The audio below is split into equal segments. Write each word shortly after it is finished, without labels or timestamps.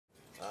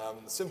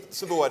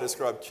Simple way to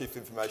describe Chief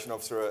Information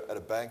Officer at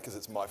a bank is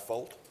it's my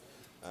fault.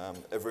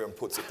 Everyone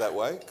puts it that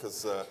way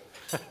because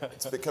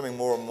it's becoming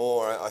more and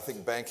more. I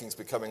think banking's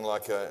becoming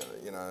like a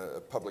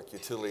public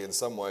utility in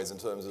some ways in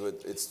terms of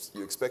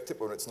you expect it,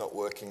 but when it's not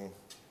working,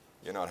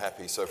 you're not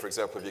happy. So, for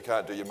example, if you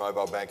can't do your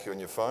mobile banking on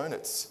your phone,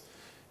 it's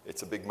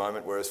a big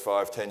moment, whereas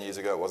 5-10 years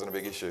ago it wasn't a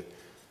big issue.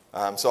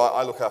 So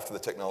I look after the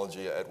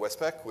technology at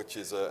Westpac, which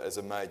is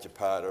a major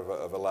part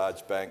of a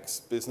large bank's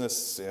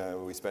business.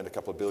 We spend a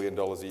couple of $1 billion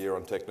a year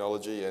on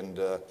technology,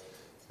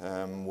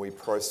 and we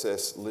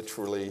process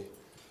literally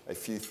a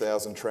few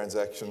thousand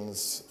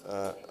transactions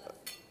a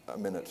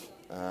minute.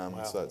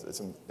 Wow. So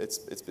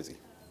it's busy.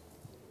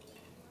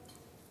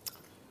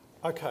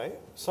 Okay,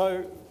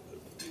 so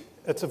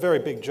it's a very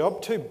big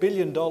job. $2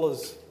 billion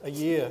a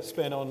year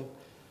spent on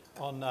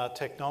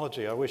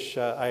technology. I wish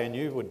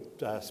ANU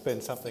would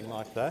spend something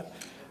like that.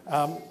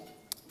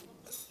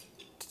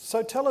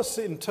 So tell us,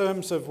 in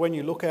terms of when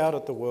you look out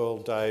at the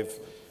world, Dave,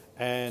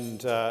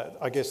 and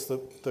I guess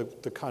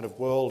the kind of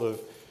world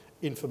of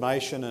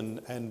information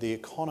and the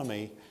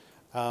economy,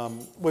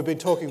 we've been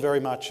talking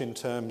very much in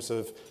terms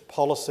of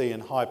policy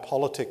and high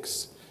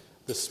politics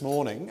this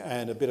morning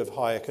and a bit of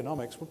high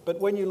economics.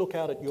 But when you look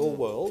out at your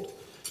world,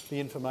 the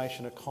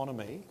information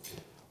economy,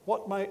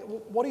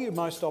 what are you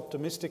most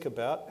optimistic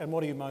about and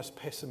what are you most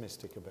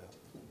pessimistic about?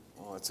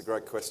 Oh, it's a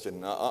great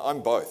question.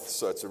 I'm both,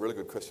 so it's a really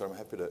good question. I'm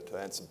happy to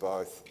answer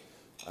both.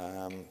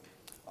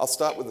 I'll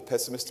start with the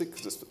pessimistic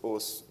because it's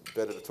always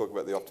better to talk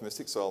about the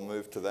optimistic, so I'll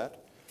move to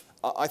that.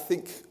 I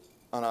think,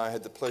 and I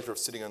had the pleasure of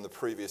sitting on the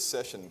previous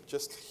session,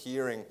 just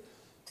hearing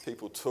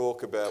people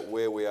talk about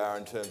where we are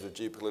in terms of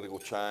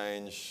geopolitical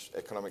change,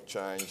 economic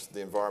change,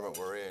 the environment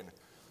we're in.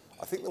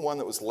 I think the one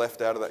that was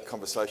left out of that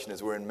conversation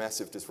is we're in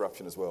massive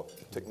disruption as well.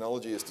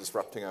 Technology is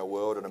disrupting our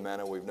world in a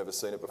manner we've never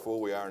seen it before.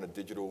 We are in a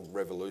digital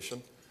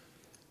revolution.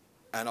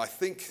 And I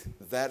think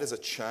that is a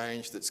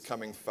change that's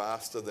coming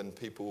faster than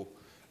people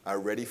are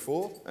ready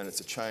for, and it's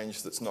a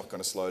change that's not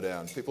going to slow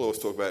down. People always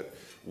talk about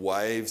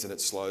waves and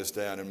it slows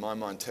down. In my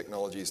mind,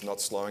 technology is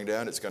not slowing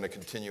down. It's going to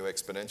continue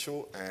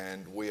exponential,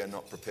 and we are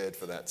not prepared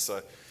for that.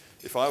 So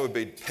if I would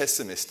be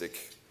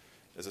pessimistic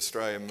as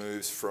Australia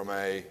moves from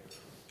a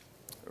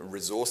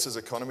resources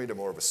economy to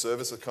more of a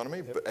service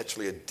economy, but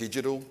actually a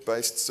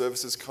digital-based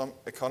services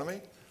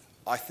economy,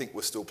 I think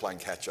we're still playing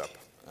catch-up.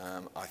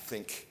 I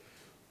think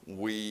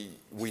we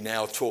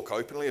now talk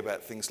openly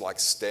about things like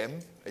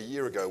STEM. A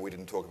year ago, we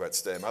didn't talk about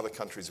STEM. Other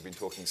countries have been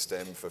talking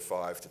STEM for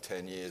 5 to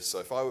 10 years. So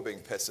if I were being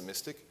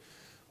pessimistic,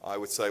 I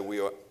would say we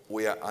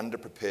are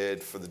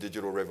underprepared for the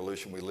digital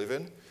revolution we live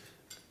in,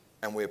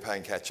 and we are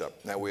playing catch-up.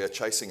 Now, we are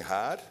chasing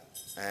hard,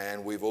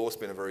 and we've always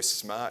been a very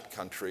smart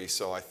country,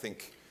 so I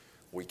think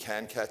we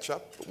can catch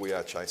up, but we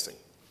are chasing.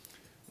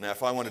 Now,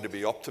 if I wanted to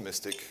be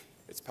optimistic,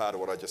 it's part of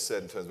what I just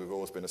said in terms of we've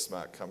always been a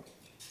smart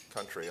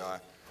country.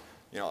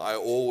 I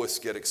always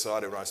get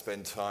excited when I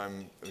spend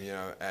time,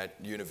 at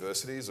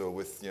universities or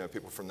with,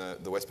 people from the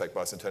Westpac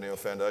Bicentennial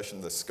Foundation,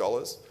 the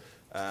scholars.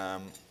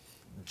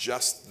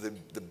 Just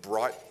the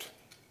bright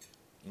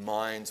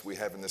minds we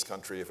have in this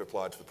country, if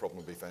applied to the problem,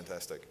 would be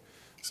fantastic.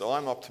 So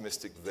I'm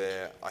optimistic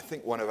there. I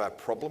think one of our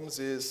problems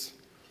is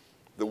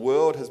the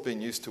world has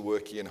been used to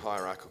working in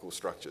hierarchical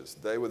structures.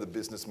 They were the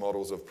business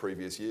models of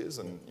previous years,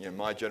 and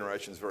my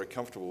generation is very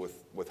comfortable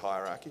with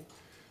hierarchy.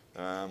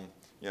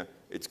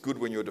 It's good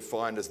when you're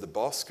defined as the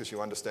boss because you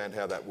understand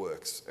how that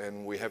works.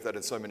 And we have that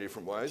in so many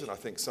different ways, and I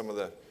think some of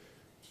the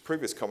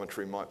previous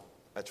commentary might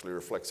actually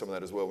reflect some of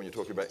that as well when you're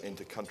talking about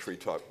inter-country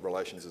type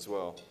relations as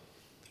well.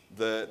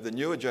 The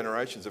newer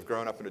generations have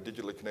grown up in a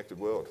digitally connected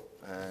world,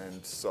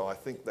 and so I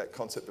think that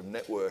concept of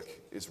network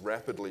is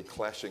rapidly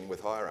clashing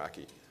with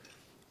hierarchy.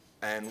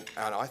 And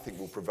I think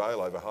will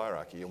prevail over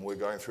hierarchy, and we're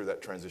going through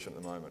that transition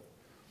at the moment.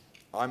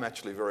 I'm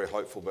actually very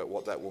hopeful about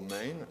what that will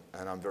mean,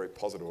 and I'm very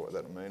positive what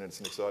that will mean, and it's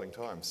an exciting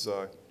time.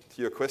 So,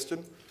 to your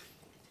question,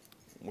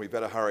 we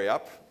better hurry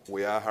up.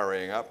 We are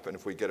hurrying up, and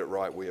if we get it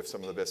right, we have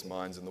some of the best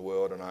minds in the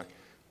world, and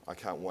I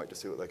can't wait to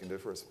see what they can do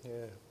for us.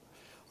 Yeah.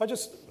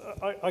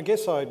 I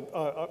guess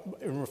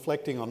in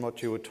reflecting on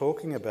what you were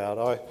talking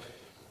about,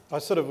 I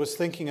sort of was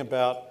thinking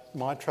about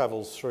my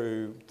travels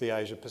through the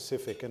Asia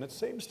Pacific, and it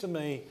seems to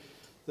me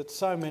that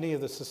so many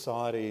of the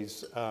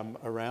societies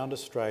around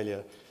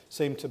Australia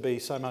seem to be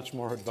so much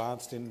more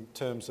advanced in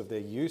terms of their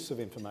use of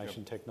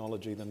information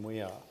technology than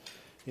we are.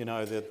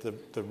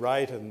 The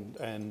rate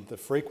and the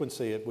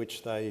frequency at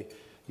which they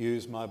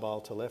use mobile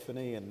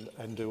telephony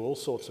and do all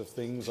sorts of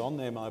things on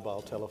their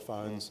mobile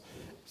telephones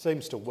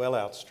seems to well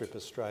outstrip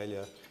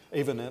Australia,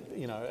 even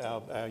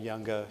our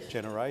younger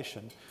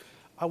generation.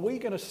 Are we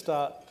going to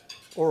start,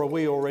 or are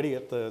we already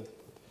at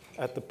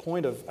the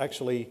point of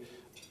actually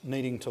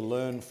needing to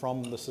learn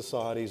from the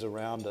societies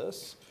around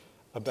us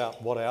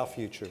about what our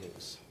future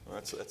is?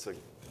 Well, that's a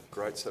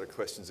great set of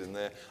questions in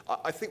there.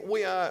 I think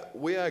we have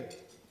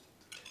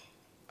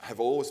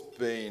always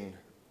been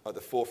at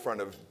the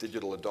forefront of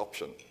digital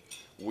adoption.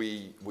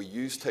 We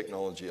use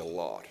technology a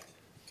lot.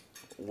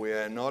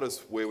 We're not as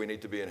where we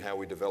need to be in how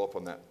we develop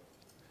on that.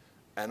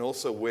 And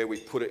also where we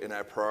put it in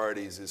our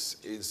priorities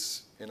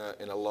is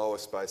in a lower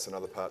space than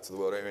other parts of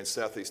the world. I mean, in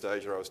Southeast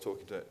Asia, I was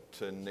talking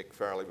to Nick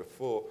Farrelly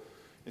before.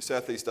 In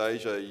Southeast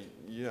Asia,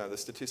 you know, the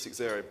statistics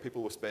there,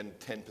 people will spend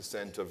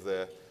 10% of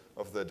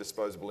their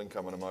disposable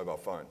income on a mobile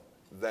phone.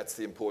 That's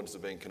the importance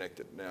of being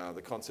connected. Now,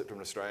 the concept of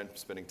an Australian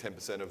spending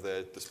 10% of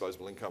their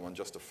disposable income on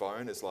just a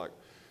phone is like,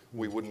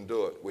 we wouldn't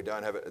do it. We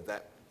don't have it at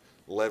that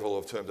level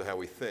of terms of how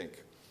we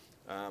think.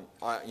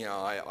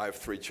 I have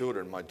 3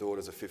 children. My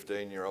daughter's a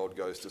 15-year-old,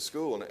 goes to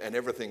school, and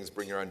everything's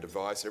bring your own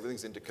device,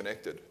 everything's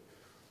interconnected.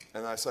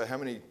 And I say, how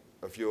many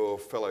of your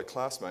fellow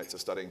classmates are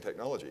studying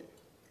technology?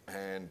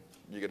 And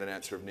you get an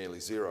answer of nearly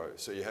 0.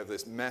 So you have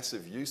this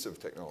massive use of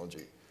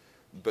technology,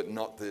 but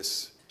not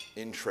this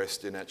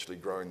interest in actually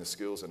growing the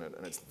skills in it.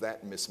 And it's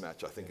that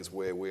mismatch, I think, is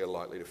where we are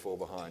likely to fall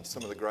behind.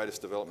 Some of the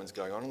greatest developments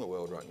going on in the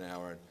world right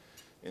now are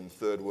in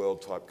third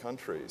world type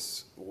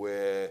countries,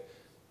 where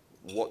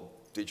what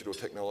digital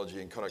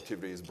technology and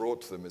connectivity has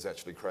brought to them is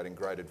actually creating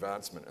great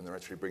advancement, and they're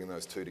actually bringing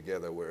those two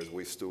together, whereas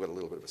we've still got a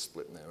little bit of a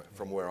split in there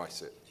from where I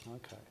sit.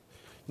 Okay.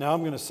 Now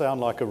I'm going to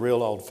sound like a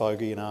real old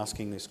fogey in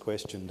asking this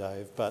question,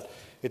 Dave, but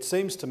it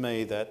seems to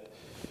me that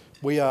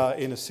we are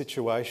in a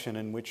situation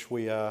in which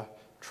we are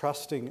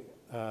trusting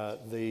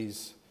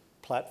these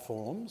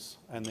platforms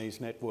and these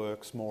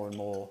networks more and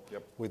more,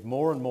 with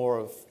more and more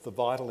of the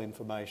vital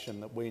information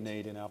that we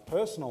need in our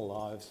personal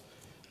lives,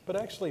 but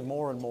actually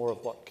more and more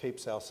of what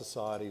keeps our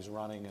societies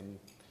running and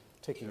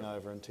ticking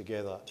over and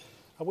together.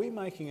 Are we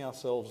making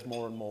ourselves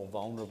more and more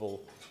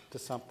vulnerable to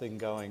something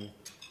going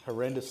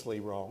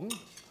horrendously wrong,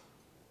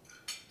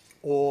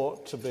 or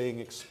to being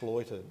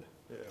exploited?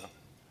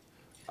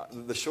 Yeah.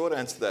 The short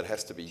answer to that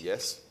has to be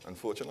yes,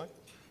 unfortunately.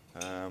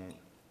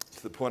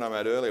 To the point I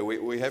made earlier,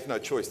 we have no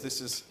choice.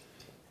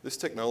 This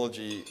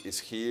technology is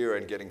here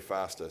and getting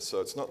faster,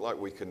 so it's not like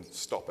we can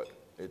stop it.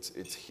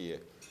 It's here.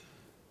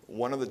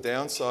 One of the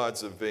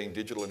downsides of being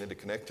digital and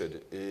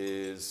interconnected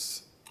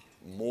is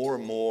more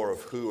and more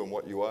of who and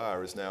what you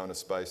are is now in a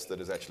space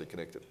that is actually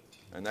connected.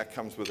 And that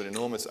comes with an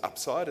enormous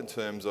upside in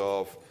terms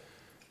of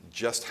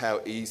just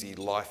how easy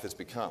life has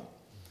become.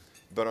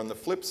 But on the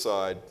flip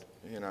side,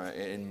 you know,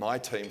 in my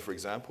team, for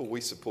example,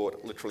 we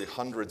support literally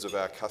hundreds of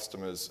our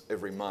customers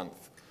every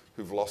month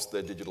who've lost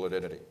their digital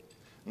identity.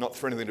 Not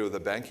for anything to do with the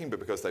banking, but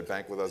because they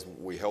bank with us,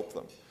 we help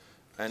them.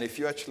 And if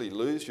you actually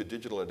lose your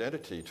digital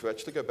identity, to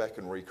actually go back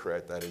and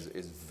recreate that is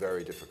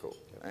very difficult.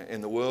 In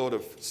the world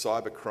of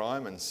cyber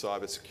crime and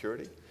cyber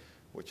security,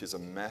 which is a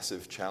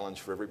massive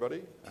challenge for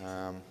everybody,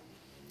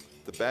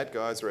 the bad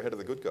guys are ahead of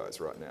the good guys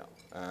right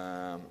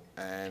now.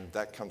 And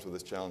that comes with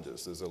its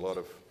challenges. There's a lot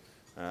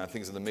of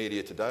things in the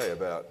media today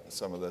about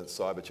some of the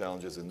cyber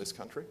challenges in this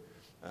country.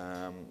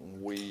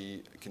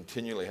 We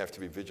continually have to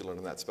be vigilant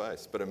in that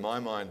space. But in my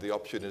mind, the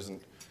option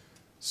isn't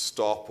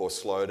stop or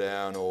slow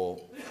down or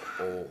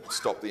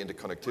stop the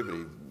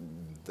interconnectivity.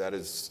 That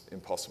is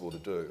impossible to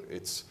do.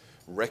 It's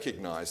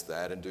recognise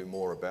that and do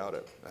more about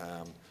it.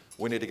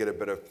 We need to get a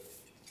better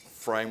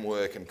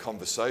framework and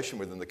conversation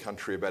within the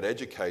country about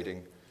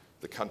educating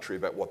the country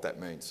about what that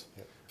means.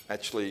 Yep.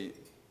 Actually,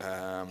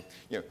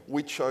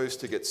 we chose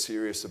to get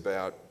serious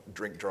about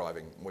drink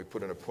driving. We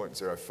put in a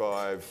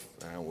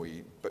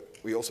 0.05, but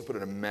we also put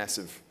in a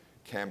massive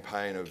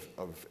campaign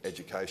of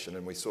education,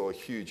 and we saw a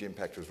huge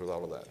impact as a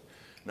result of that.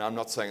 Now, I'm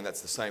not saying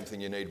that's the same thing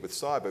you need with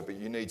cyber, but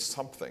you need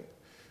something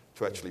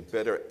to actually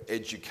better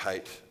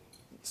educate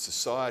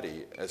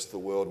society as to the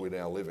world we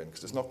now live in,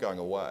 because it's not going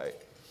away.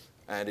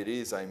 And it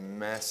is a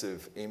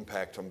massive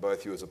impact on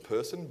both you as a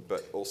person,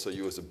 but also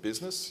you as a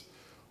business,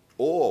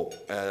 or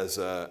as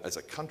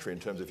a country in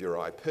terms of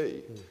your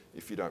IP,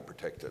 if you don't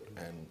protect it.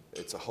 And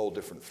it's a whole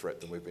different threat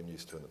than we've been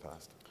used to in the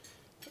past.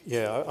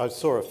 Yeah, I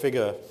saw a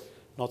figure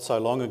not so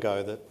long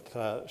ago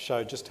that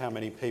showed just how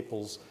many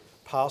people's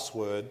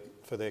password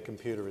for their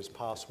computer is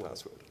password.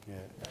 Yeah.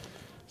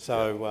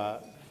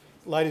 So,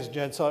 ladies and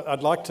gents,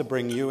 I'd like to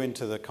bring you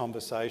into the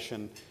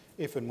conversation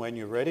if and when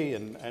you're ready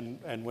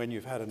and when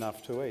you've had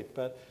enough to eat.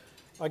 But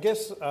I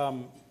guess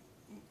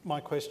my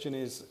question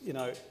is,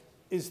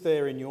 is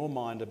there in your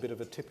mind a bit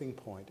of a tipping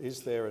point?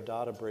 Is there a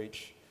data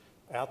breach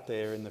out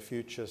there in the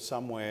future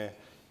somewhere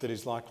that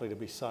is likely to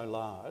be so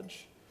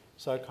large,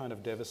 so kind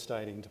of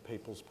devastating to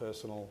people's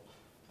personal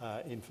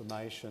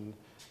information,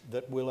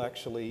 that will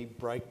actually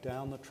break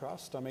down the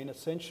trust? I mean,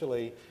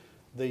 essentially,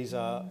 these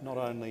are not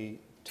only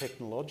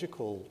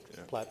technological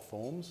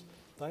platforms,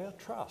 they are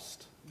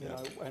trust. You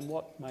know, and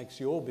what makes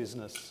your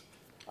business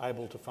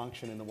able to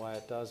function in the way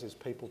it does is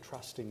people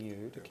trusting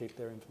you to keep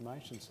their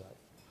information safe.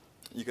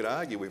 You could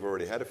argue we've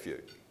already had a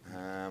few.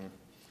 And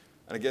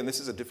again, this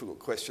is a difficult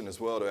question as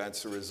well to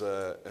answer as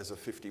a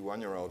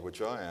 51-year-old,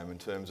 which I am, in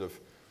terms of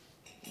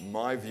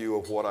my view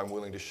of what I'm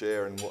willing to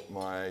share and what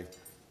my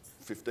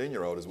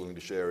 15-year-old is willing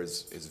to share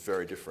is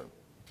very different.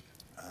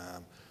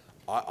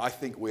 I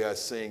think we are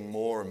seeing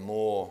more and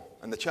more,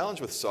 and the challenge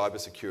with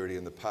cybersecurity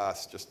in the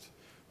past, just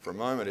for a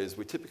moment, is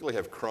we typically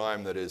have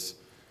crime that is,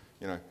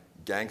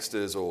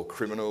 gangsters or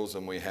criminals,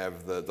 and we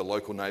have the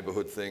local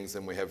neighbourhood things,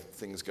 and we have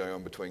things going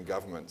on between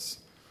governments.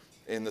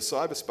 In the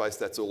cyberspace,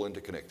 that's all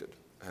interconnected.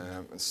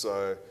 And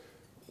so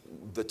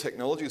the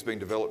technology is being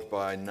developed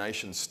by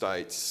nation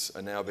states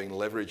and now being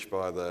leveraged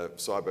by the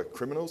cyber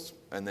criminals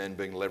and then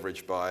being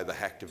leveraged by the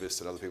hacktivists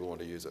and other people who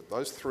want to use it.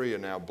 Those three are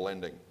now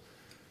blending,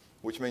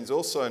 which means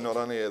also not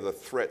only are the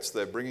threats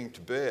they're bringing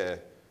to bear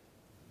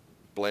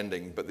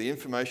blending, but the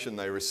information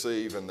they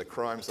receive and the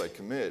crimes they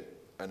commit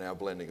are now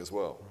blending as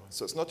well. Right.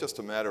 So it's not just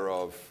a matter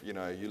of, you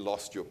know, you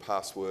lost your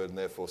password and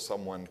therefore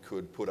someone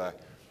could put a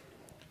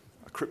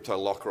crypto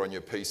locker on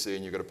your PC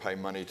and you've got to pay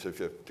money to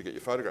get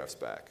your photographs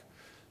back.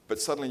 But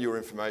suddenly your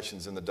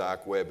information's in the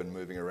dark web and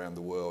moving around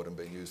the world and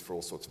being used for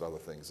all sorts of other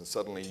things. And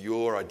suddenly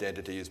your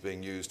identity is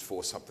being used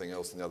for something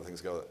else and the other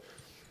things go with it.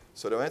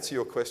 So to answer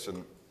your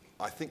question,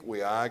 I think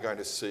we are going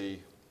to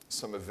see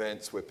some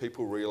events where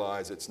people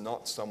realise it's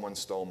not someone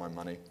stole my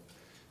money,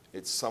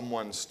 it's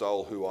someone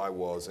stole who I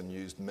was and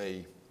used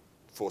me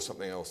for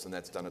something else, and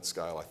that's done at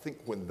scale. I think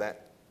when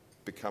that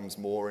becomes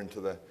more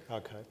into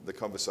the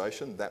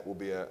conversation, that will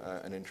be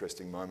an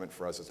interesting moment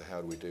for us as to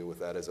how do we deal with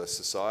that as a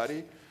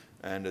society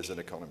and as an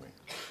economy.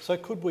 So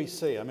could we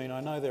see, I mean,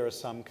 I know there are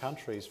some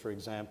countries, for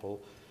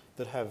example,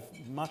 that have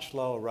much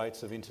lower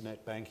rates of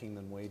internet banking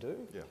than we do,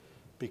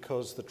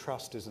 because the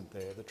trust isn't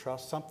there. The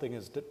trust, something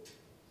has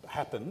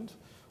happened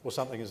or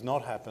something has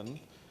not happened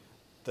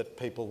that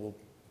people will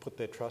put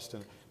their trust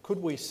in. Could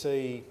we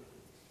see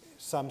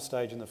some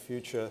stage in the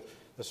future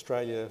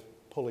Australia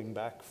pulling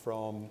back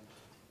from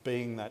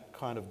being that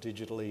kind of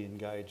digitally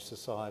engaged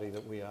society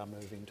that we are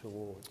moving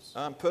towards?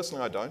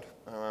 Personally, I don't.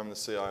 I'm the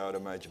CIO at a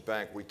major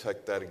bank. We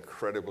take that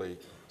incredibly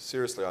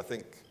seriously. I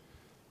think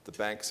the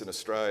banks in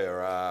Australia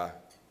are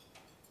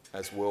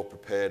as well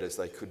prepared as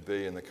they could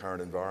be in the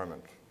current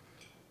environment.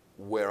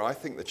 Where I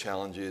think the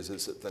challenge is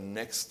at the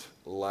next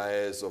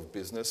layers of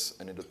business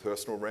and into the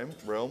personal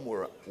realm,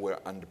 we're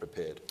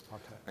underprepared.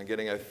 Okay. And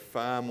getting a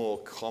far more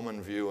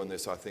common view on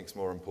this, I think, is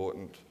more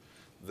important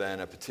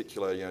than a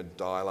particular, you know,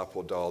 dial up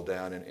or dial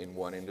down in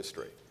one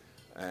industry.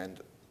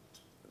 And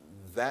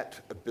that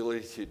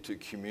ability to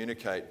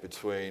communicate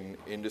between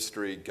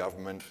industry,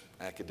 government,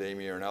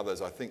 academia and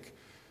others, I think,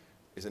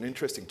 is an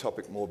interesting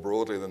topic more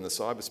broadly than the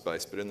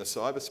cyberspace. But in the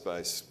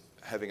cyberspace,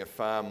 having a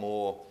far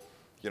more,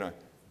 you know,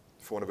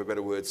 for want of a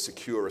better word,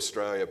 secure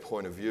Australia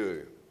point of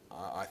view,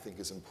 I think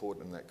is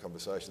important in that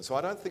conversation. So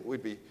I don't think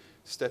we'd be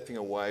stepping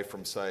away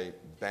from, say,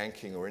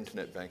 banking or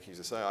internet banking, as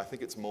I say. I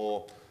think it's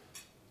more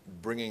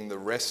bringing the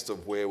rest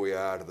of where we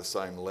are to the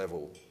same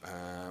level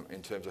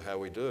in terms of how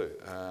we do.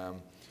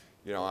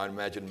 You know, I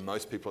imagine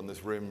most people in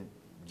this room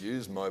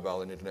use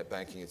mobile and internet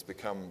banking. It's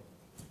become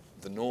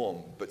the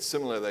norm. But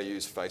similarly, they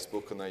use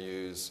Facebook and they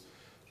use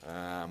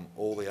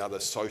all the other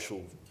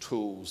social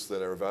tools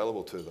that are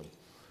available to them.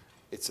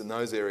 It's in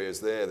those areas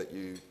there that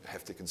you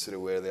have to consider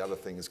where the other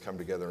things come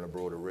together in a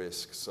broader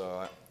risk.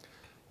 So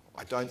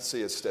I don't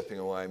see us stepping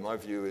away. My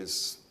view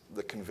is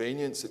the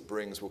convenience it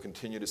brings, we'll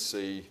continue to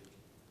see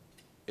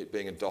it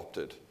being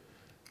adopted.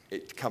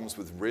 It comes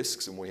with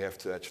risks and we have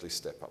to actually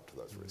step up to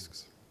those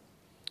risks.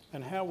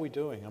 And how are we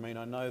doing? I mean,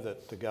 I know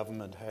that the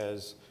government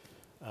has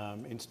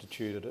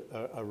instituted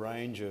a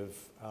range of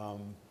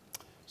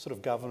sort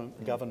of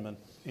government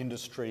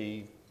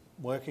industry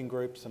working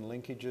groups and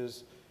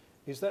linkages.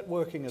 Is that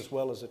working as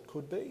well as it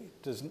could be?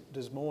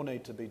 Does more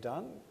need to be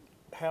done?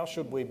 How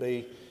should we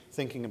be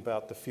thinking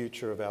about the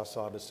future of our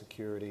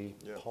cybersecurity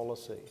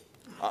policy?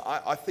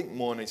 I think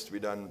more needs to be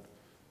done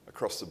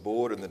across the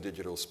board in the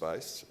digital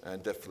space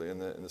and definitely in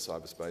the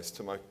cyberspace.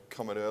 To my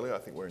comment earlier, I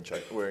think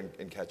we're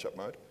in catch-up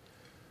mode.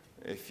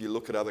 If you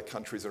look at other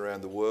countries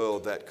around the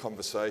world, that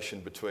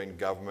conversation between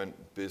government,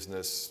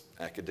 business,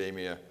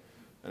 academia,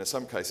 and in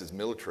some cases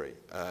military,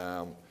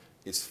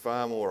 is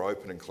far more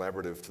open and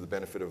collaborative to the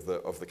benefit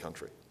of the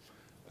country.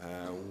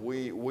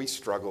 We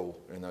struggle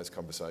in those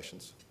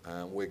conversations.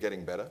 We're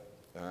getting better,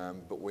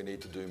 but we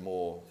need to do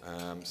more.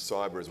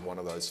 Cyber is one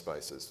of those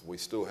spaces. We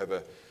still have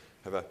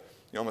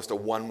almost a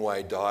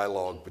one-way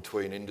dialogue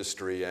between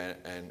industry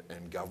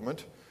and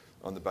government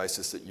on the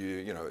basis that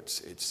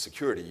it's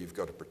security. You've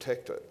got to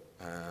protect it.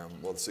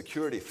 Well, the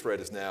security threat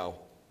is now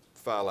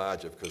far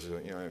larger because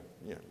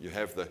you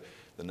have the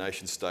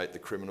nation state, the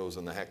criminals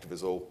and the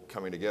hacktivists all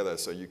coming together,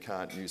 so you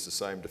can't use the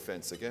same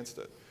defence against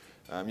it.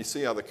 You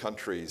see other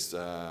countries,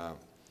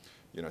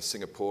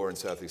 Singapore in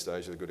Southeast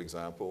Asia is a good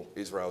example.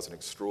 Israel is an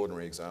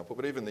extraordinary example,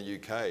 but even the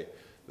UK,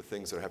 the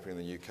things that are happening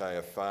in the UK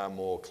are far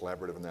more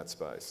collaborative in that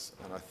space,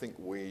 and I think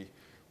we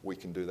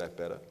can do that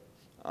better.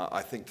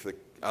 I think the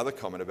other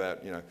comment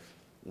about,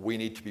 we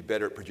need to be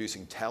better at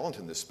producing talent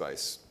in this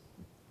space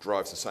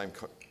drives the same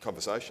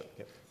conversation.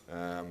 Yep.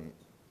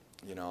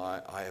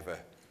 I have a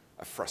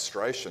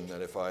frustration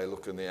that if I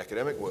look in the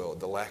academic world,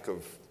 the lack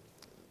of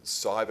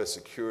cyber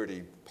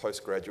security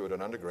postgraduate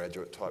and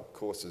undergraduate type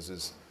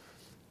courses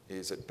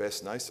is at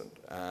best nascent.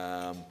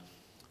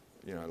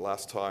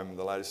 Last time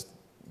the latest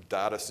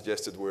data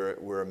suggested we're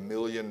 1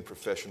 million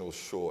professionals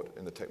short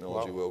in the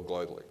technology world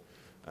globally.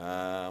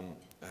 Now,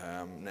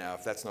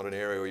 if that's not an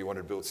area where you want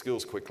to build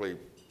skills quickly,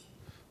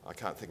 I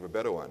can't think of a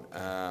better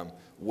one.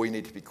 We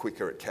need to be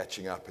quicker at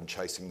catching up and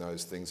chasing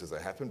those things as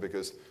they happen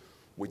because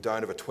we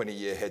don't have a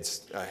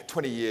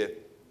 20-year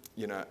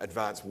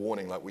advanced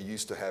warning like we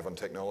used to have on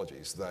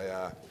technologies. They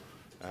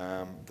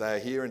are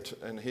here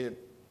and here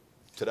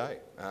today.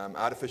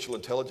 Artificial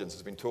intelligence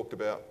has been talked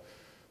about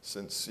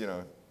since,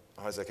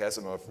 Isaac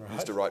Asimov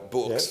used to write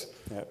books.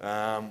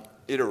 Yep.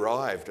 It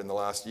arrived in the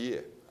last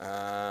year.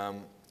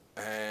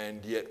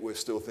 And yet we're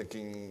still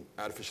thinking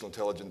artificial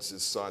intelligence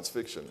is science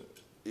fiction.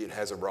 It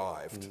has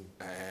arrived,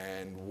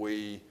 and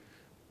we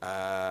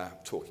are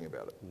talking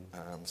about it.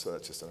 So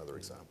that's just another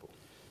example.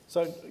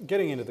 So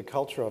getting into the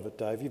culture of it,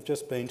 Dave, you've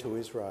just been to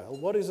Israel.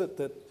 What is it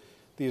that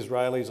the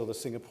Israelis or the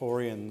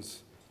Singaporeans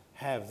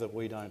have that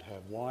we don't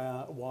have?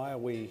 Why are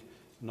we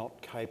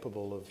not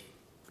capable of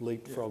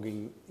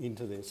leapfrogging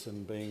into this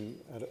and being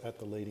at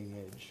the leading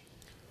edge?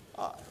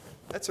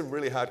 That's a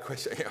really hard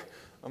question.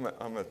 I'm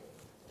a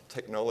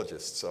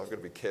technologist, so I've got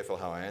to be careful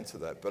how I answer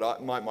that.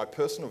 But my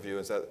personal view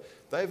is that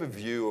they have a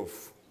view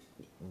of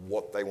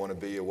what they want to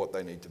be or what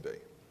they need to be.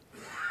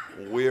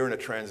 We're in a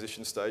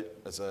transition state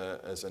as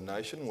a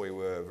nation. We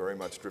were very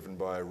much driven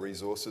by a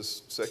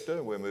resources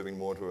sector. We're moving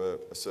more to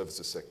a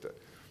services sector.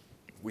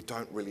 We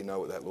don't really know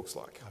what that looks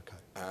like,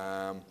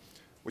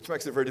 which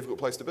makes it a very difficult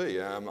place to be.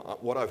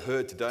 What I've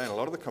heard today in a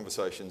lot of the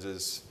conversations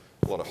is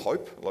a lot of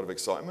hope, a lot of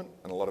excitement,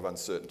 and a lot of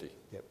uncertainty.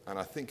 Yep. And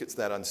I think it's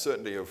that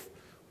uncertainty of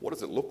what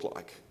does it look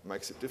like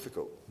makes it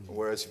difficult.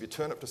 Whereas if you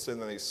turn up to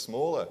some of these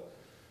smaller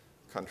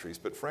countries,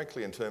 but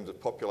frankly in terms of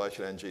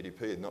population and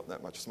GDP, not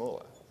that much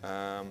smaller,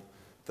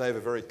 they have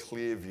a very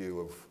clear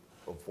view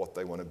of what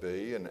they want to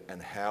be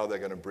and how they're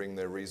going to bring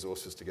their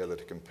resources together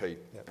to compete.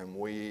 Yep. And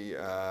we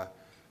are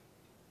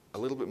a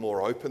little bit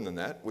more open than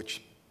that,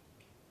 which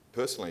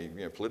personally,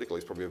 politically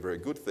is probably a very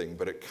good thing,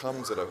 but it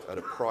comes at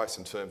a price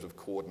in terms of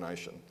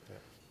coordination.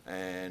 Yep.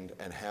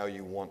 and how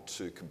you want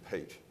to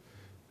compete.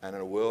 And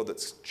in a world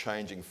that's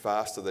changing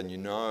faster than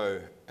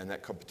and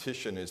that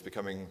competition is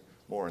becoming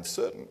more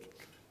uncertain,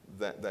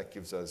 that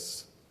gives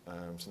us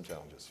some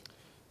challenges.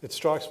 It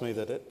strikes me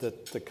that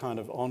the kind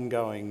of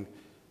ongoing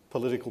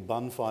political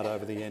bun fight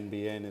over the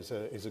NBN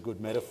is a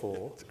good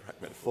metaphor, it's a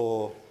great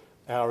metaphor for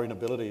our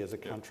inability as a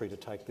country to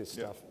take this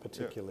stuff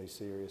particularly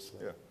seriously.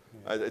 Yeah.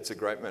 It's a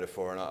great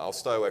metaphor, and I'll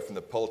stay away from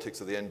the politics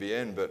of the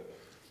NBN, but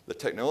the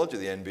technology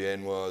of the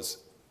NBN was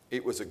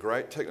a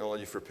great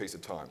technology for a piece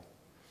of time,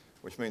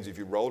 which means if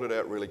you rolled it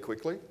out really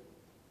quickly,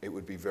 it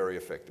would be very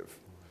effective.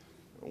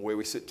 Where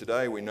we sit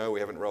today, we know we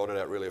haven't rolled it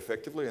out really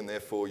effectively, and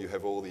therefore you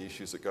have all the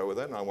issues that go with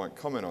that, and I won't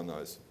comment on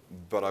those.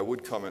 But I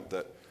would comment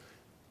that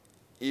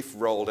if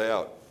rolled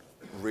out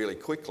really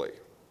quickly,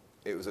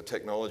 it was a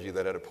technology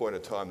that at a point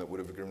in time that would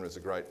have given us a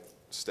great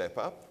step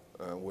up.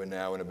 We're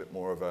now in a bit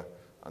more of an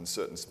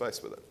uncertain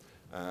space with it.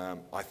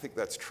 I think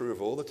that's true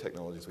of all the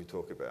technologies we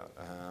talk about.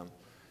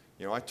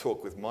 I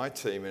talk with my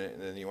team,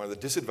 and one of the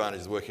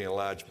disadvantages of working in a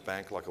large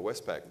bank like a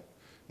Westpac,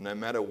 no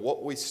matter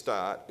what we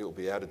start, it will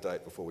be out of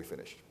date before we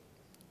finish.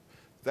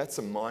 That's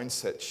a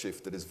mindset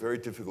shift that is very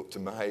difficult to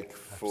make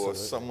for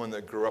someone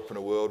that grew up in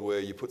a world where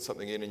you put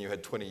something in and you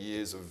had 20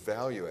 years of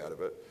value out of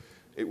it.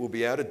 It will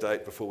be out of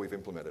date before we've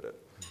implemented it.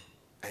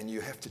 And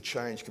you have to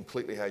change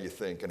completely how you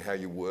think and how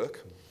you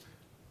work.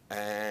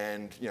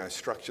 And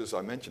structures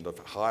I mentioned of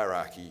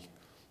hierarchy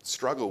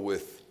struggle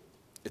with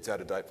it's out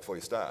of date before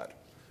you start.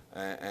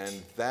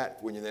 And that,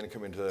 when you then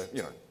come into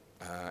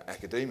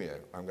academia,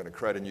 I'm going to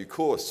create a new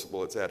course.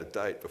 Well, it's out of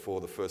date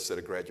before the first set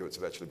of graduates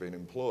have actually been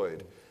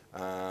employed.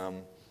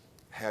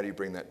 How do you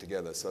bring that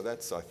together? So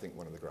that's, I think,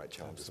 one of the great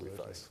challenges we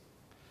face.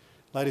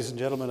 Ladies and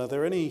gentlemen, are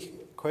there any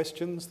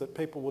questions that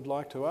people would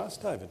like to ask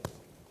David?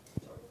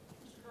 Mr.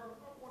 Curran,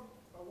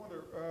 I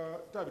wonder,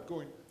 David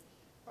Goyne,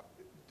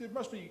 there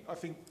must be, I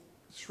think,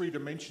 3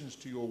 dimensions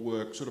to your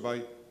work, sort of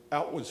a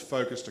outwards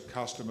focus to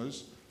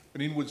customers,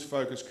 an inwards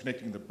focus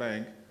connecting the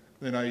bank,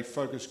 then a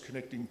focus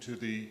connecting to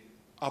the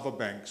other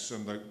banks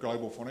and the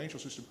global financial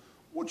system.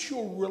 What's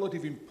your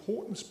relative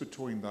importance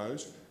between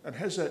those, and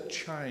has that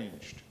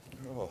changed?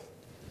 Oh,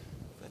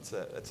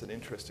 that's an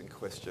interesting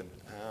question.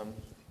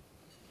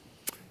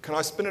 Can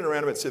I spin it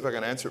around a bit and see if I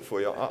can answer it for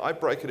you? I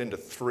break it into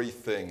 3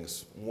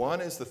 things. One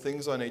is the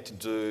things I need to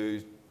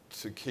do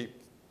to keep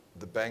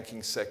the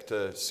banking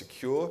sector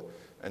secure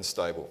and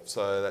stable.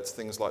 So that's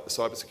things like the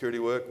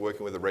cybersecurity work,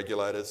 working with the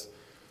regulators,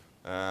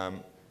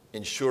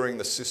 ensuring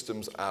the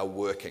systems are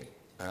working.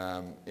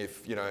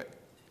 If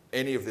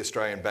any of the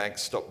Australian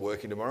banks stopped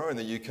working tomorrow, and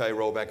the UK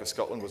Royal Bank of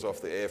Scotland was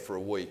off the air for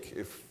a week,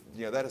 if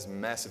that has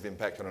massive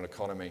impact on an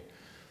economy,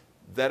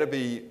 that'd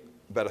be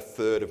about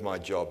 1/3 of my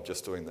job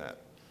just doing that.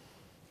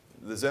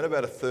 There's then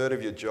about 1/3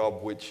 of your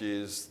job, which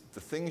is the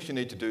things you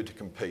need to do to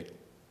compete.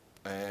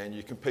 And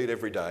you compete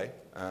every day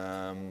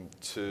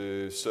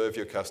to serve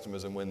your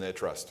customers and win their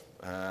trust.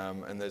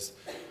 And there's,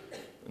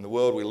 in the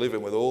world we live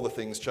in, with all the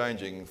things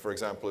changing, for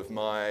example, if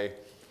my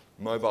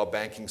mobile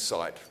banking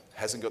site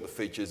hasn't got the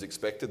features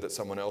expected that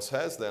someone else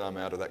has, then I'm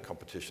out of that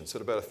competition. So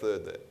about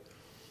 1/3 there.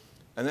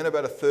 And then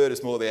about 1/3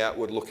 is more the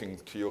outward looking,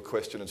 to your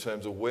question, in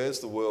terms of where's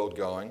the world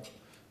going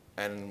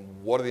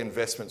and what are the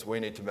investments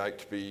we need to make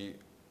to be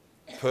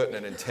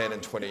pertinent in 10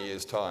 and 20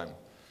 years' time.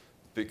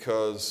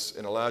 Because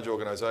in a large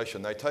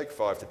organisation, they take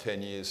 5 to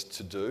 10 years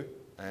to do.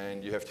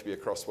 and you have to be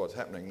across what's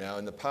happening. Now,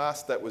 in the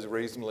past, that was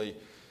reasonably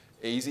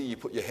easy. You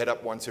put your head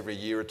up once every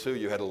year or two,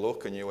 you had a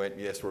look, and you went,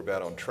 yes, we're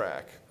about on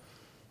track.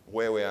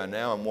 Where we are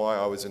now, and why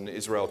I was in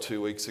Israel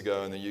 2 weeks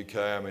ago, in the UK,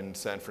 I'm in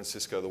San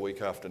Francisco the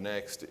week after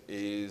next,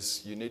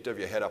 is you need to have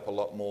your head up a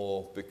lot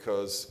more,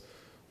 because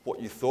what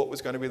you thought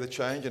was going to be the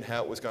change and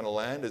how it was going to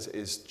land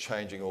is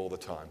changing all the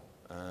time.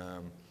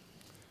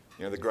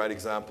 You know, the great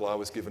example I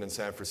was given in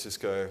San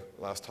Francisco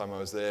last time I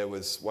was there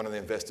was one of the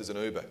investors in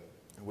Uber.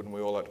 Wouldn't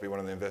we all like to be one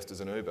of the investors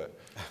in Uber?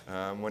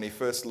 When he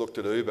first looked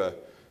at Uber,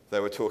 they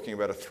were talking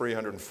about a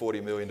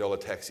 $340 million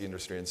taxi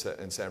industry in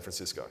San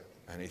Francisco.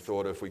 And he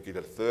thought if we could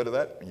get a third of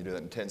that, and you do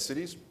that in 10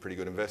 cities, pretty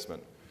good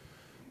investment.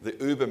 The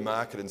Uber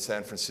market in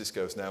San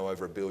Francisco is now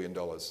over $1 billion.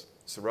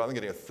 So rather than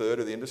getting a third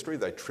of the industry,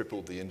 they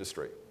tripled the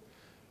industry.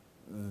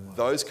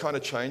 Those kind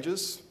of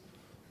changes,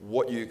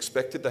 what you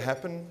expected to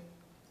happen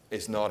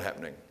is not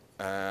happening.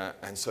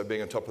 And so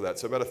being on top of that.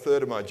 So about a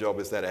third of my job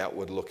is that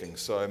outward looking.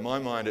 So in my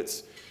mind,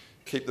 it's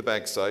keep the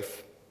bank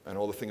safe and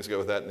all the things that go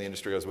with that and the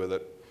industry goes with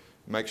it.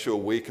 Make sure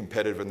we're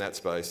competitive in that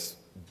space,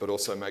 but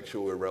also make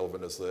sure we're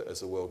relevant as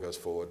the world goes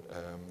forward.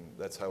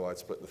 That's how I'd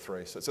split the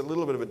three. So it's a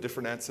little bit of a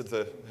different answer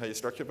to how you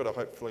structure it, but I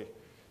hopefully...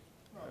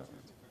 Yeah,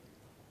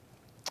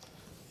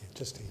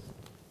 just here.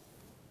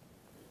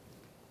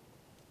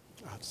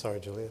 Sorry,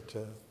 Juliet,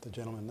 the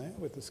gentleman there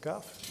with the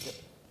scarf. Yep.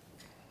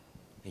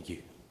 Thank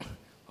you.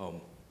 I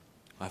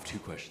have two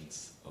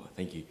questions. Oh,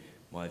 thank you.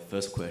 My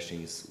first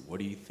question is, what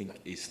do you think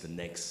is the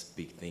next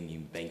big thing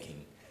in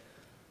banking?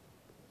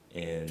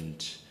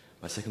 And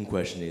my second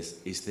question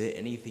is there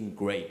anything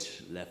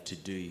great left to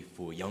do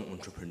for young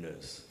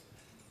entrepreneurs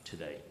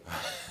today?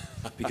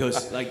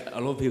 Because like a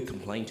lot of people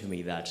complain to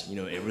me that, you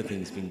know,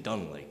 everything's been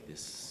done like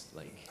this,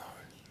 like,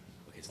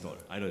 okay, it's not,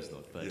 I know it's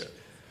not, but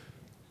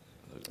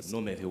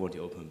not many people want to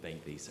open a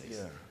bank these days.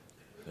 Yeah.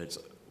 But,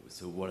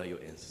 so what are your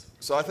answers?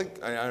 So I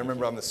think, I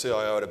remember I'm the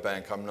CIO at a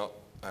bank, I'm not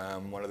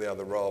one of the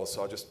other roles,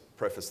 so I'll just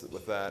preface it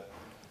with that.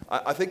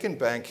 I think in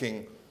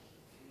banking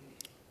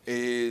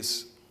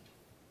is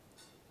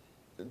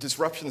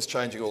disruption's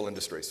changing all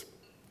industries.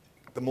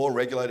 The more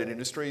regulated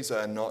industries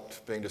are not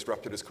being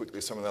disrupted as quickly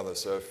as some of the others.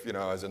 So if, you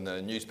know, I was in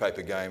the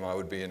newspaper game, I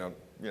would be in a,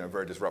 you know,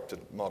 very disrupted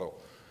model.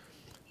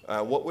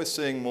 What we're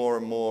seeing more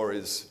and more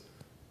is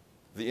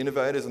the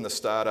innovators and the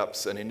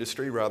startups and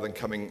industry, rather than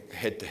coming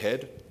head to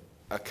head,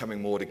 are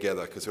coming more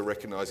together because they're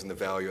recognising the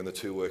value and the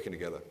two working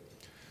together.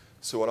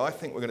 So what I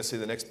think we're going to see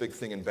the next big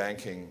thing in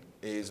banking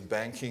is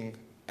banking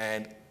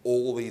and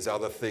all these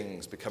other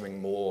things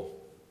becoming more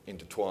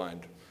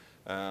intertwined.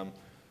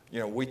 You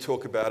know, we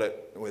talk about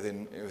it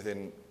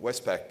within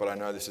Westpac, but I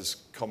know this is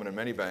common in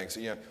many banks.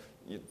 You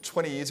know,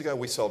 20 years ago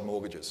we sold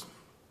mortgages.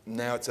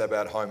 Now it's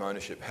about home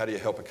ownership. How do you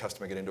help a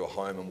customer get into a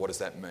home, and what does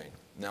that mean?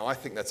 Now I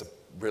think that's a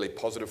really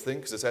positive thing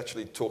because it's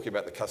actually talking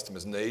about the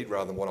customer's need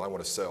rather than what I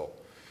want to sell.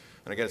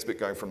 And again, it's a bit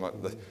going from like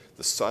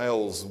the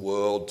sales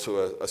world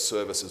to a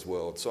services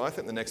world. So I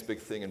think the next big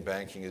thing in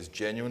banking is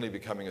genuinely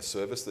becoming a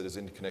service that is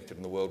interconnected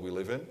in the world we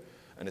live in,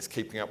 and it's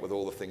keeping up with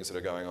all the things that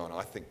are going on.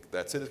 I think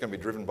that's it. It's going to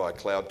be driven by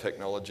cloud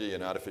technology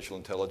and artificial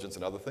intelligence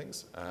and other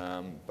things.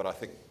 But I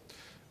think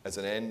as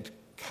an end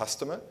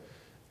customer,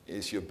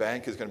 is your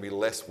bank is going to be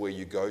less where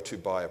you go to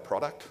buy a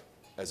product,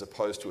 as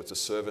opposed to it's a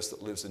service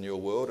that lives in your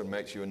world and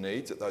makes your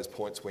needs at those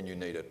points when you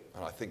need it.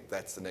 And I think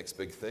that's the next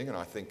big thing. And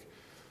I think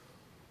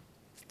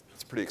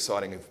it's pretty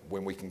exciting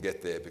when we can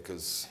get there,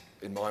 because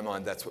in my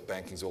mind, that's what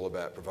banking's all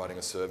about, providing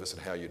a service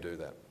and how you do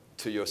that.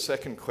 To your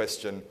second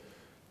question,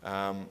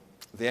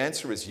 the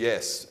answer is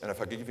yes. And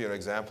if I could give you an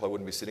example, I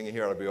wouldn't be sitting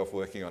here, I'd be off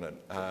working on it.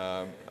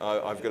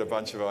 I've got a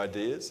bunch of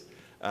ideas.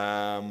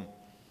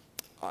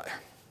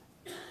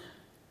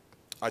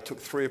 I took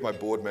 3 of my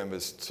board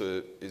members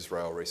to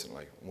Israel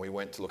recently. We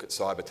went to look at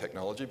cyber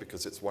technology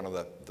because it's one of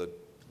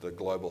the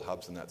global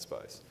hubs in that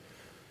space.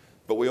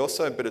 But we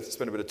also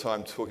spent a bit of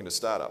time talking to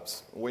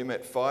startups. We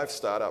met 5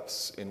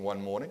 startups in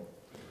one morning.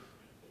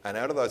 And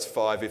out of those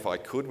 5, if I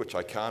could, which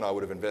I can't, I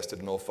would have invested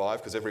in all 5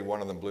 because every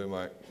one of them blew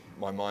my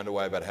mind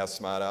away about how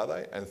smart are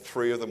they. And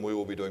 3 of them we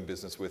will be doing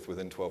business with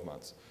within 12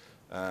 months.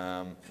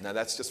 Now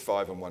that's just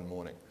 5 in one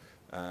morning.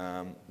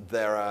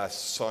 There are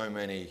so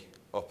many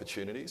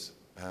opportunities.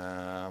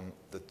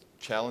 The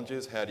challenge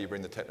is, how do you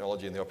bring the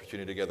technology and the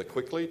opportunity together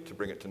quickly to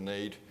bring it to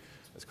need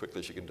as quickly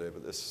as you can do?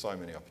 But there's so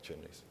many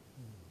opportunities.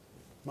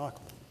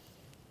 Michael.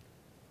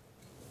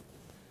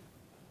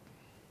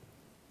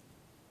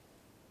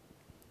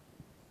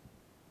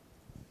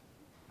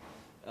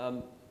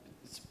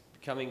 It's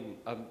becoming,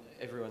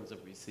 everyone's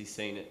obviously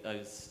seen it,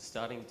 there's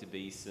starting to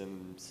be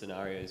some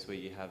scenarios where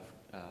you have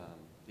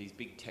these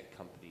big tech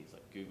companies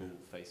like Google,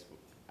 Facebook,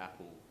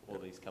 Apple, all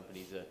these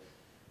companies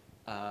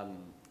are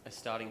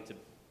starting to,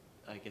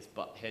 I guess,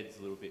 butt heads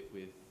a little bit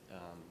with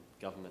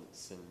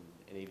governments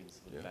and even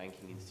sort of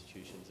banking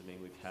institutions. I mean,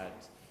 we've had,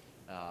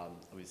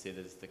 obviously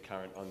there's the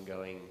current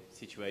ongoing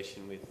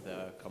situation with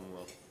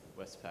Commonwealth,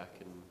 Westpac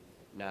and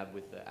NAB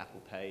with the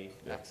Apple Pay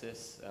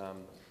access.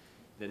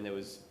 Then there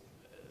was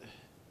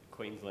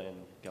Queensland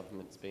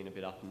government's been a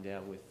bit up and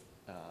down with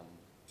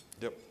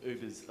Yep.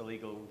 Uber's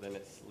illegal, then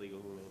it's legal,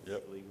 and then Yep.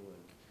 it's illegal.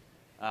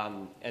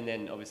 And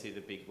then obviously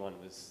the big one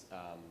was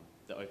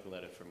the open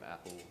letter from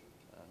Apple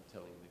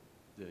telling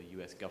the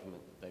US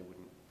government that they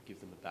wouldn't give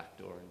them a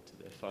backdoor into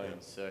their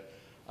phones. Yeah. So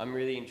I'm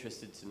really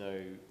interested to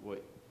know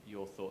what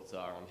your thoughts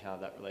are on how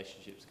that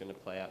relationship's going to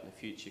play out in the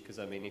future. Because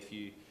I mean, if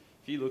you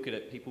look at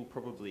it, people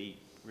probably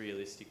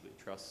realistically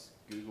trust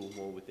Google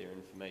more with their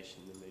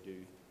information than they do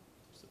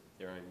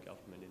their own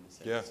government in a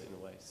sense, in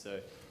a way. So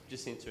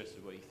just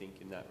interested what you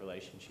think in that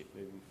relationship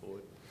moving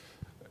forward.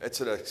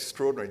 It's an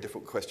extraordinarily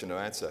difficult question to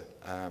answer.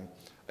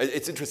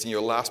 It's interesting,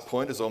 your last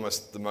point is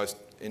almost the most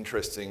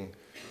interesting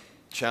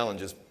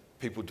challenge, is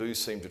people do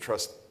seem to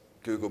trust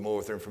Google more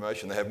with their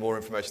information. They have more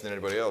information than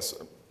anybody else.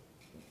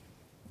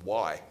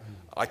 Why?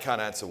 I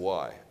can't answer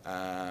why.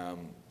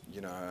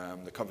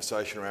 The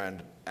conversation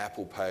around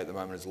Apple Pay at the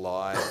moment is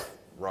live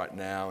right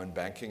now in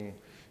banking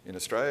in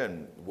Australia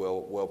and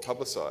well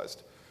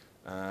publicised.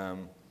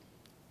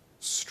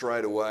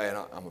 Straight away, and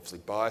I'm obviously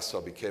biased, so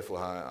I'll be careful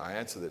how I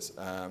answer this.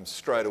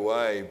 Straight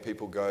away,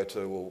 people go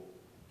to, well,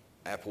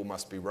 Apple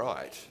must be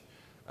right,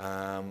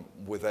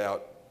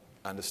 without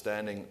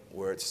understanding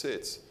where it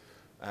sits.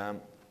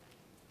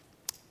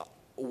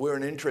 We're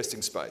in an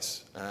interesting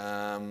space.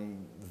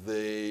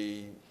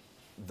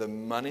 The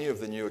money of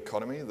the new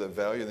economy, the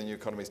value of the new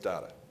economy is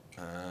data.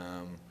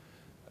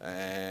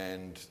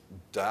 And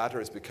data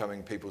is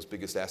becoming people's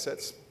biggest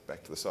assets,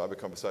 back to the cyber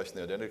conversation,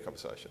 the identity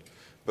conversation.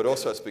 But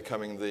also it's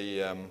becoming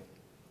the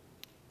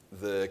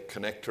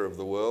connector of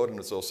the world, and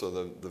it's also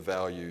the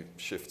value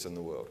shifts in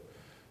the world.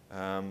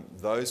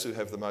 Those who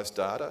have the most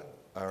data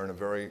are in a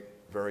very,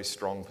 very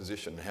strong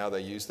position. How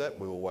they use that,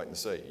 we will wait and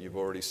see. You've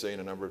already seen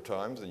a number of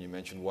times, and you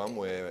mentioned one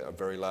where a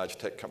very large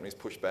tech companies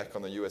push back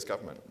on the US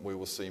government. We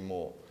will see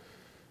more.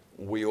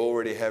 We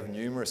already have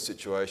numerous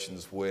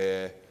situations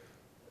where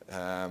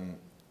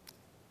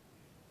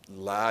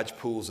large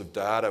pools of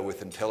data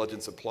with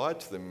intelligence applied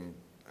to them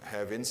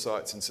have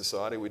insights in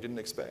society we didn't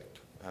expect.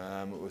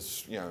 It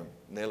was,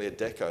 nearly a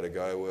decade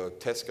ago where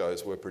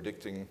Tesco's were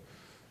predicting,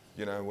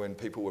 when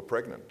people were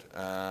pregnant.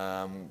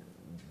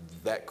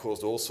 That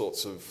caused all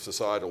sorts of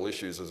societal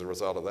issues as a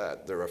result of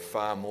that. There are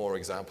far more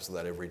examples of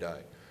that every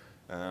day.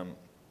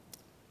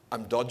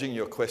 I'm dodging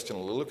your question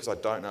a little because I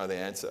don't know the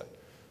answer.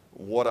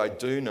 What I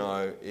do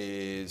know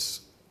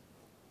is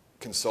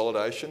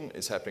consolidation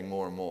is happening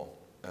more and more.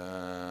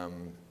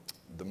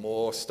 The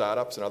more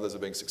startups and others are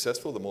being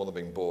successful, the more they're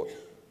being bought.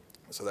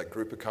 So that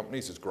group of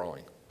companies is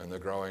growing, and they're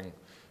growing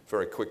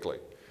very quickly.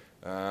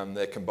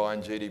 Their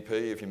combined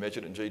GDP, if you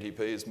measured it in GDP,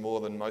 is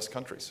more than most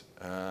countries.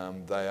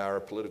 They are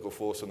a political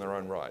force in their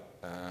own right.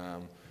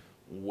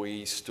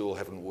 We still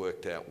haven't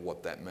worked out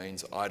what that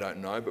means. I don't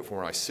know, but from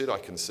where I sit, I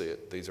can see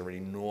it. These are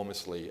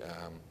enormously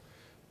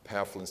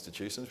powerful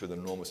institutions with an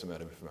enormous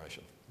amount of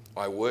information.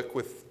 I work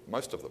with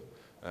most of them.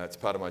 It's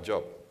part of my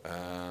job.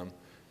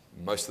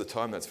 Most of the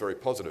time, that's very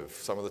positive.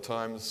 Some of the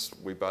times,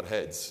 we butt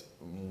heads.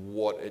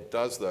 What it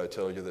does, though,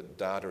 tell you that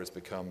data has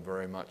become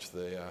very much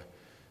the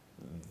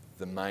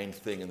main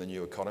thing in the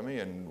new economy,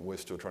 and we're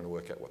still trying to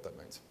work out what that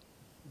means.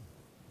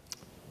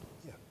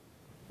 Yeah.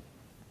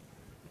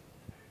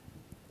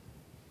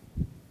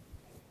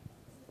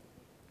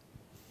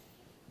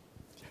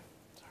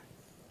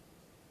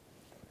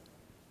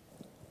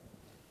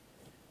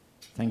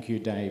 Thank you,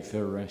 Dave,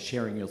 for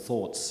sharing your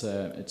thoughts.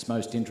 It's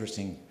most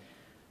interesting.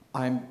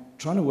 I'm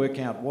trying to work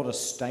out what a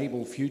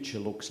stable future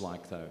looks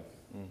like, though.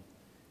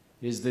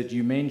 Is that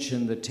you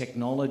mentioned that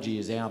technology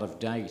is out of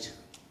date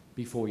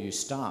before you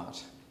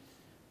start,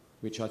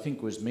 which I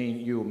think was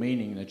you were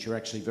meaning that you're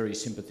actually very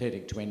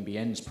sympathetic to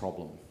NBN's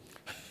problem.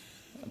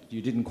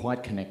 You didn't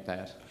quite connect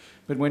that.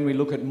 But when we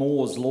look at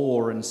Moore's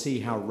law and see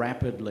how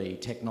rapidly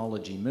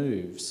technology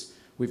moves,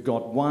 we've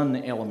got one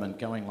element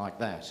going like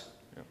that.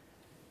 Yep.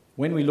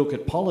 When we look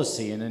at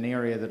policy in an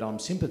area that I'm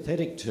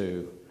sympathetic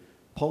to,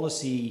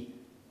 policy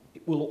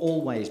will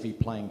always be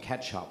playing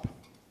catch-up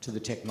to the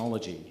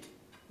technology.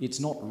 It's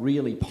not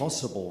really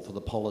possible for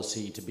the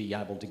policy to be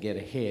able to get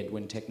ahead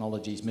when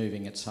technology is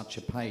moving at such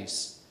a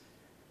pace.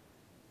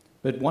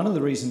 But one of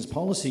the reasons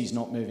policy is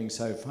not moving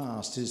so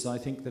fast is I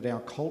think that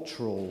our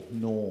cultural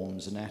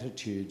norms and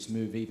attitudes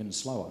move even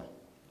slower.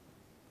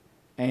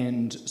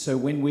 And so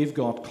when we've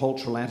got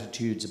cultural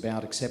attitudes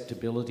about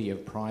acceptability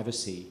of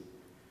privacy,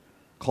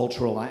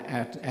 cultural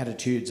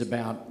attitudes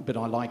about, but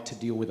I like to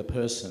deal with a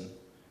person,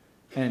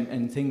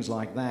 and things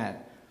like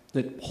that,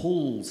 that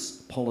pulls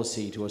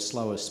policy to a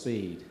slower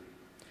speed.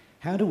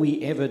 How do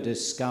we ever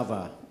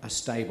discover a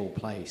stable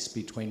place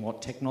between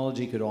what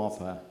technology could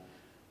offer,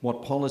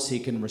 what policy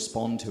can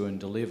respond to and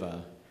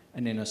deliver,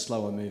 and in a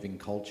slower moving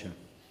culture?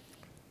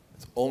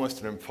 It's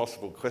almost an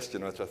impossible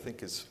question, which I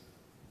think is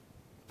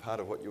part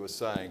of what you were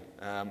saying.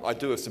 I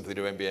do have sympathy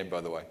to NBN,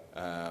 by the way.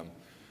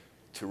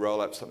 To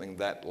roll up something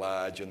that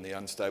large in the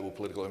unstable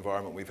political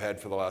environment we've had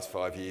for the last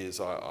 5 years,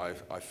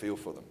 I feel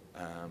for them.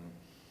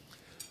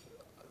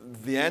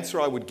 The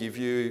answer I would give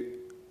you,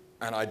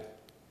 and I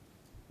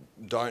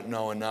don't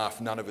know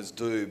enough, none of us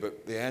do,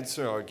 but the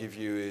answer I would give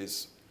you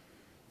is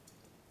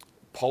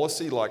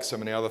Policy, like so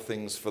many other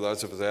things for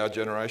those of us our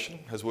generation,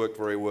 has worked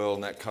very well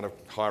in that kind of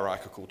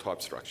hierarchical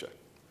type structure.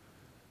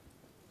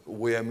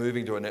 We are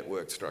moving to a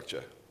network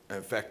structure.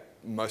 In fact,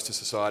 most of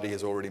society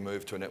has already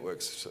moved to a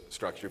network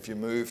structure. If you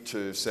move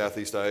to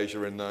Southeast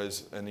Asia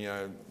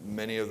and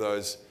many of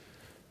those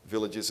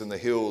villages in the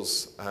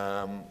hills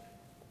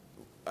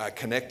are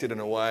connected in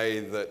a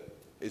way that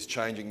is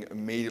changing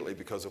immediately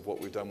because of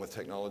what we've done with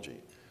technology.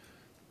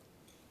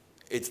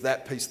 It's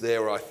that piece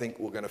there where I think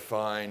we're going to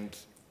find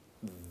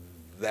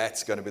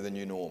that's going to be the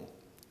new norm.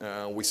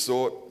 We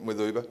saw it with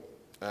Uber.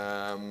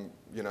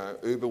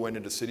 Uber went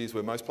into cities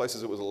where most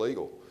places it was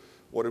illegal.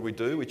 What did we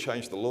do? We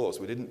changed the laws.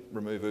 We didn't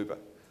remove Uber.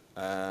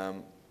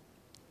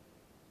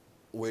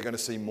 We're going to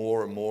see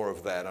more and more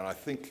of that. And I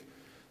think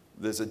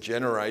there's a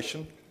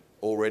generation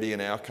already in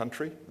our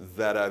country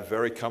that are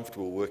very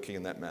comfortable working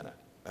in that manner.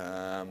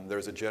 There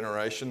is a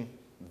generation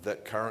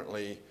that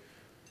currently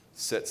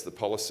sets the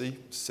policy,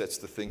 sets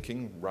the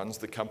thinking, runs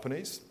the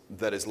companies,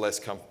 that is less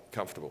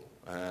comfortable.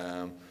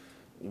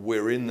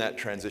 We're in that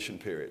transition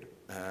period.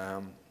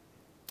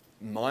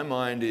 My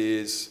mind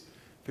is,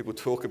 people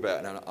talk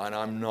about, and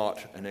I'm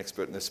not an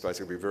expert in this space,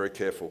 I'll be very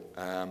careful.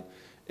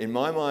 In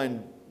my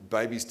mind,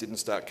 babies didn't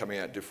start coming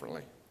out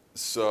differently.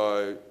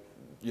 So,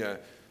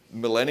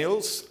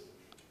 millennials,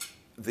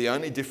 the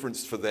only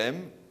difference for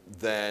them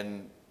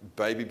than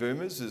baby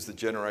boomers is the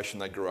generation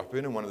they grew up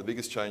in, and one of the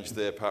biggest changes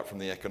there, apart from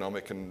the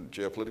economic and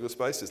geopolitical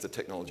space, is the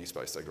technology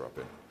space they grew up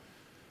in.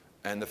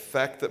 And the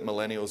fact that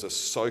millennials are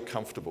so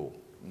comfortable,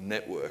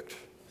 networked,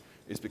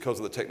 is because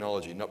of the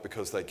technology, not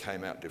because they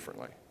came out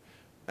differently.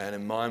 And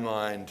in my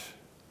mind,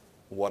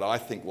 what I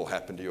think will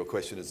happen, to your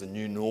question, is the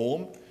new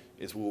norm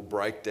is we'll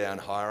break down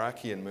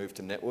hierarchy and move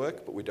to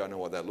network, but we don't know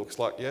what that looks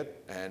like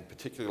yet. And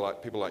particularly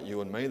like people like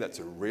you and me, that's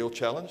a real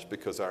challenge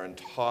because our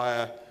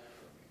entire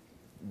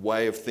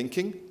way of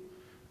thinking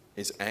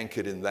is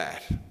anchored in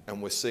that.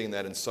 And we're seeing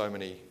that in so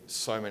many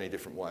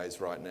different ways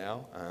right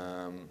now.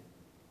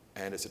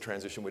 And it's a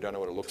transition, we don't know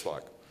what it looks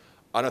like.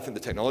 I don't think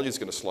the technology is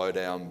going to slow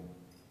down,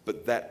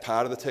 but that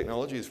part of the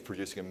technology is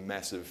producing a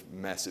massive,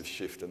 massive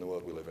shift in the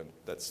world we live in.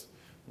 That's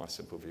my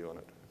simple view on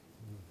it.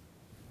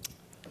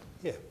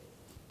 Yeah,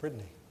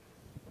 Brittany.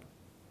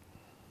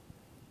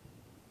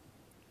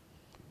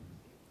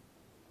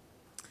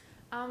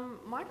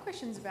 My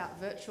question's about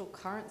virtual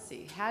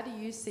currency. How do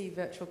you see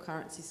virtual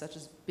currency such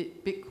as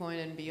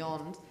Bitcoin and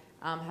beyond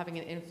having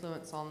an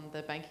influence on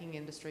the banking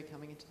industry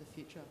coming into the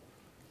future?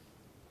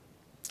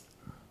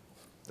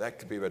 That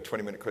could be about a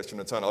 20-minute question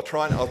on its own. I'll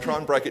try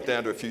and break it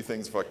down to a few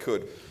things if I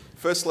could.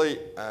 Firstly,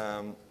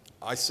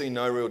 I see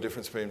no real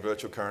difference between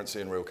virtual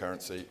currency and real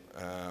currency.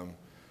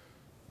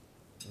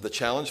 The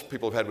challenge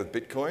people have had with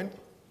Bitcoin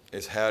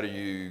is how do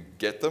you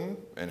get them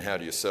and how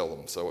do you sell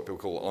them? So what people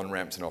call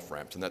on-ramps and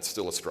off-ramps, and that's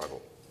still a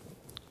struggle.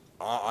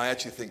 I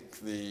actually think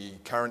the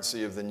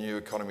currency of the new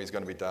economy is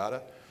going to be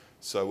data.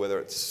 So whether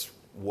it's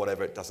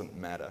whatever, it doesn't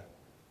matter.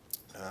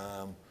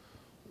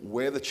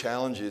 Where the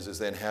challenge is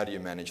then how do you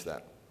manage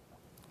that?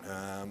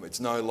 It's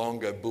no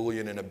longer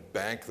bullion in a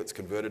bank that's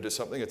converted to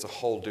something. It's a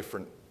whole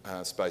different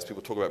space.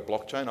 People talk about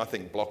blockchain. I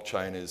think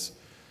blockchain is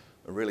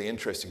a really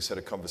interesting set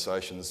of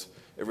conversations.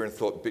 Everyone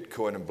thought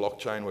Bitcoin and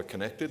blockchain were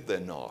connected. They're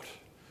not.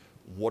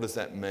 What does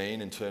that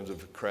mean in terms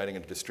of creating a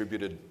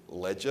distributed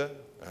ledger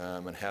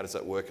and how does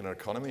that work in an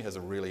economy? It has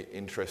a really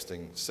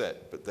interesting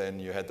set. But then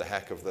you had the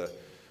hack of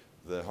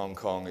the Hong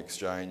Kong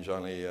exchange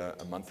only a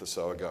month or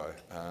so ago.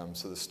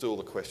 So there's still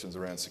the questions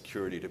around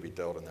security to be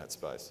dealt in that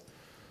space.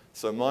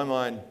 So in my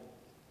mind,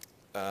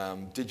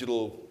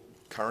 digital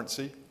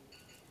currency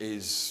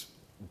is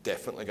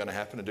definitely going to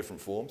happen in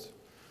different forms.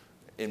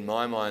 In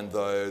my mind,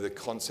 though, the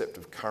concept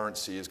of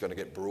currency is going to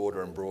get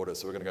broader and broader.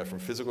 So we're going to go from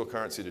physical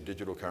currency to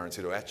digital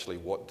currency to actually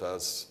what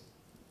does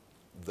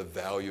the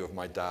value of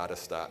my data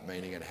start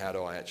meaning and how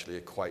do I actually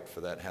equate for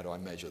that, how do I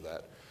measure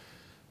that?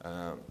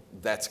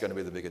 That's going to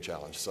be the bigger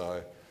challenge.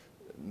 So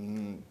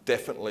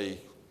definitely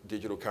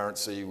digital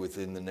currency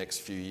within the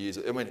next few years.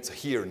 I mean, it's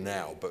here and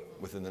now, but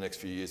within the next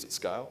few years at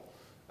scale.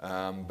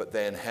 But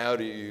then how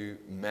do you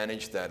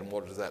manage that and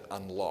what does that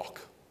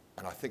unlock?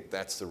 And I think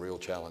that's the real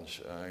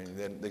challenge.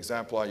 The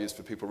example I used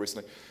for people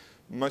recently,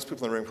 most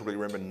people in the room probably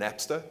remember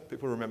Napster.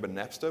 People remember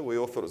Napster. We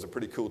all thought it was a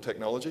pretty cool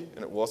technology,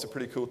 and it was a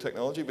pretty cool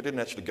technology, but didn't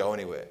actually go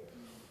anywhere.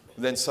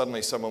 Then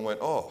suddenly someone went,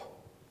 oh,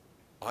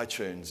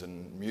 iTunes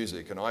and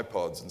music and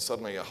iPods, and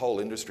suddenly a whole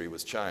industry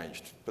was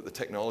changed. But the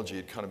technology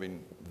had kind of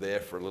been there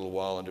for a little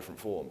while in different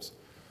forms.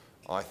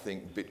 I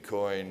think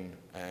Bitcoin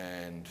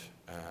and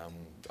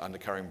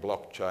undercurrent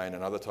blockchain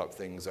and other type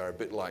things are a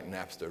bit like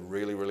Napster,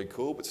 really, really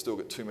cool, but still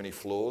got too many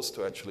flaws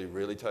to actually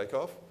really take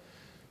off.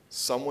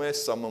 Somewhere,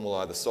 someone will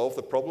either solve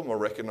the problem or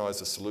recognise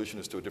the solution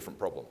is to a different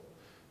problem.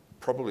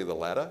 Probably the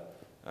latter,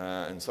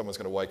 and someone's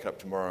going to wake up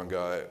tomorrow and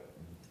go,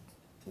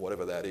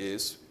 whatever that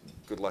is,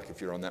 good luck if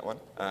you're on that one.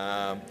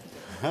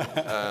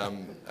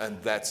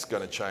 And that's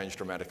going to change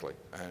dramatically.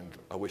 And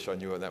I wish I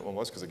knew what that one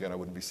was, because again, I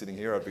wouldn't be sitting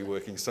here. I'd be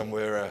working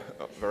somewhere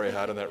very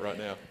hard on that right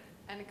now.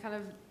 And kind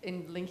of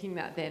in linking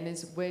that then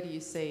is where do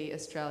you see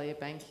Australia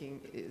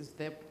banking, is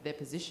their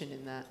position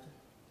in that?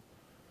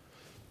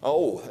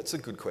 Oh, that's a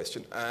good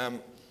question.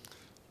 And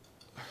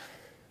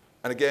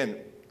again,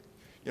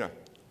 you know,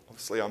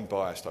 obviously I'm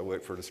biased. I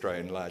work for an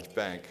Australian large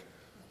bank.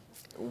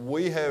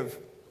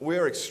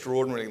 We're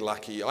extraordinarily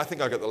lucky. I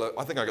think I got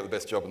the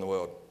best job in the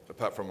world,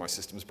 apart from my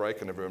systems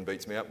break and everyone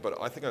beats me up.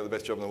 But I think I got the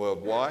best job in the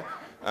world. Why?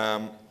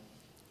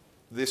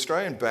 The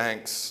Australian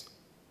banks,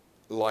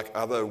 like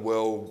other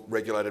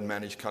well-regulated,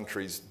 managed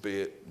countries,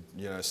 be it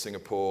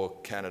Singapore,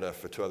 Canada,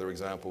 for two other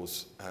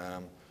examples,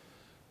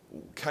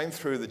 came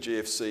through the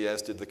GFC,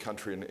 as did the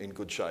country, in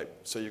good shape.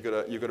 So you've got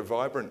a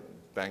vibrant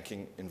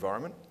banking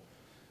environment.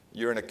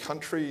 You're in a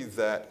country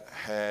that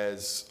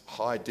has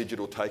high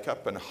digital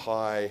take-up and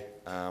high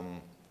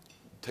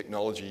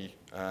technology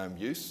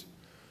use.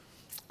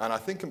 And I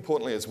think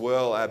importantly as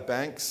well, our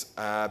banks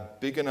are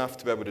big enough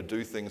to be able to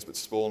do things, but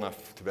small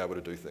enough to be able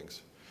to do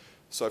things.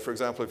 So for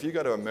example, if you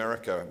go to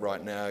America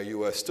right now,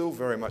 you are still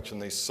very much in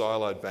these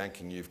siloed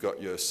banking. You've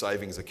got your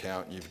savings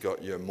account, you've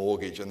got your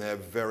mortgage, and they're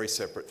very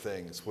separate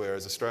things,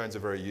 whereas Australians are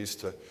very used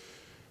to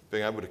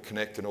being able to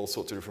connect in all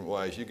sorts of different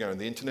ways. You go on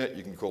the internet,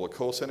 you can call a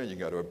call centre, you can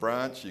go to a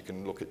branch, you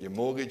can look at your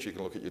mortgage, you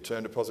can look at your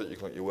term deposit, you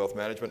can look at your wealth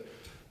management.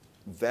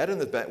 That in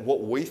the back,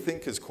 what we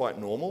think is quite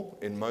normal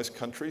in most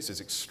countries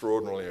is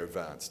extraordinarily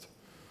advanced.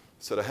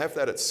 So to have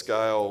that at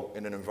scale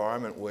in an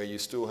environment where you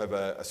still have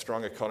a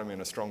strong economy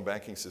and a strong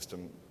banking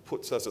system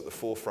puts us at the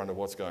forefront of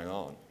what's going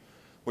on,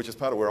 which is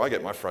part of where I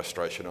get my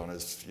frustration on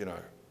is,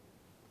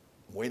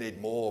 we need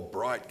more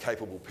bright,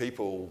 capable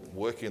people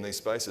working in these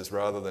spaces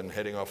rather than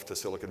heading off to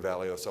Silicon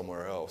Valley or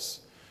somewhere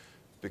else,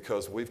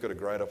 because we've got a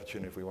great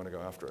opportunity if we want to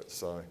go after it.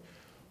 So,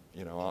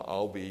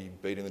 I'll be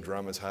beating the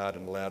drum as hard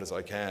and loud as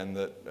I can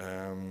that,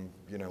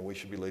 we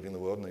should be leading the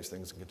world in these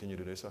things and continue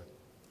to do so.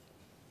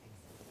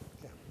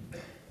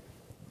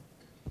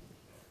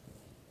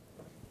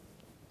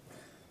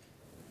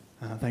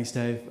 Thanks,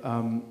 Dave.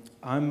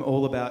 I'm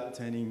all about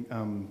turning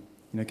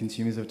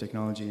consumers of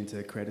technology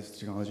into creators of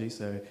technology,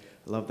 so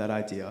I love that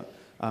idea.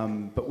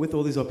 But with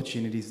all these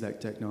opportunities that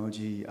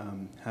technology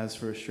has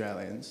for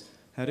Australians,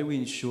 how do we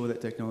ensure that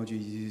technology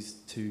is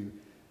used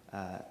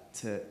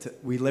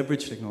we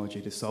leverage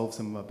technology to solve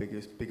some of our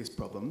biggest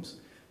problems,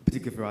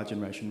 particularly for our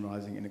generation,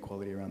 rising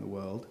inequality around the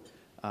world,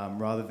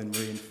 rather than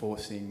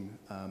reinforcing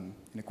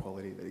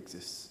inequality that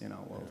exists in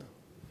our world?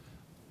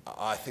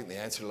 I think the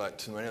answer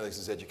to many of these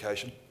is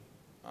education.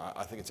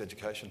 I think it's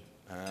education.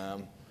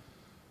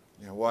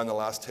 Why in the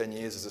last 10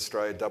 years has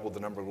Australia doubled the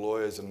number of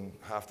lawyers and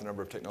half the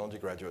number of technology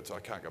graduates? I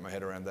can't get my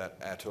head around that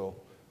at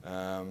all.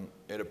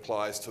 It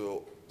applies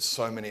to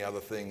so many other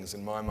things.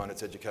 In my mind,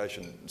 it's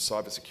education.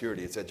 Cybersecurity,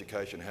 it's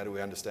education. How do we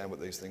understand what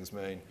these things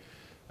mean?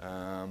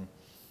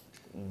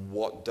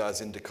 What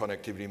does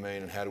interconnectivity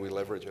mean and how do we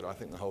leverage it? I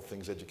think the whole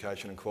thing's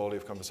education and quality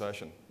of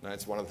conversation. And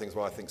it's one of the things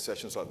why I think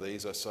sessions like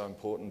these are so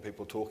important,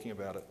 people talking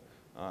about it.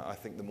 I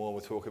think the more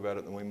we talk about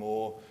it, the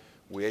more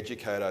we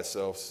educate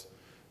ourselves.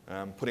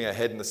 Putting our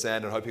head in the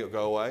sand and hoping it'll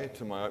go away,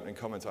 to my opening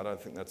comments, I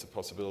don't think that's a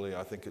possibility.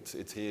 I think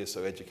it's here,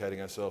 so educating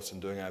ourselves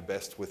and doing our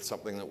best with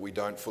something that we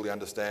don't fully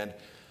understand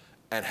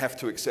and have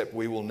to accept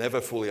we will never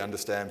fully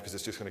understand because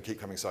it's just going to keep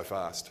coming so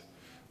fast.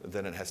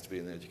 Then it has to be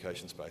in the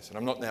education space. And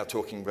I'm not now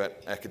talking about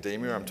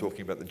academia, I'm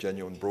talking about the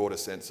genuine broader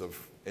sense of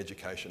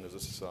education as a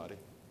society.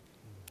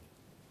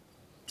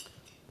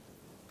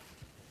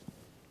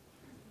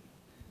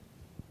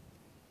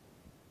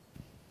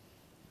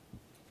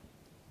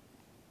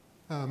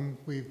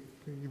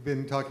 You've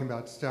been talking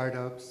about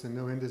startups and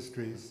new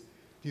industries.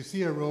 Do you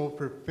see a role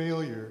for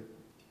failure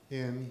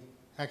in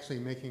actually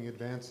making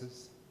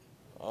advances?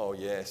 Oh,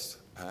 yes.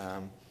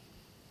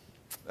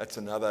 That's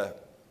another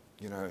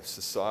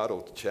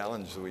societal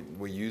challenge.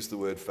 We use the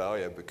word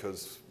failure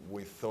because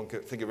we think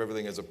of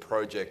everything as a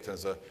project,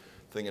 as a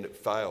thing, and it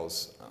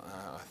fails.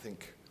 I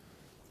think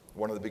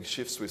one of the big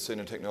shifts we've seen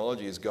in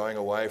technology is going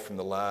away from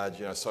the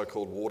large,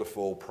 so-called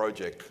waterfall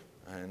project.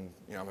 And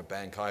I'm a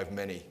bank, I have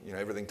many.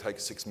 Everything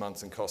takes 6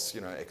 months and costs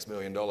X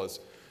million dollars,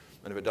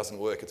 and if it doesn't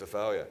work, it's a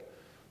failure.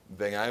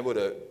 Being able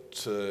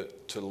to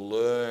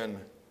learn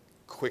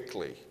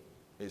quickly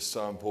is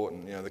so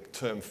important. The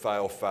term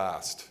 "fail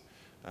fast"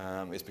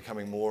 is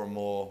becoming more and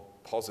more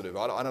positive.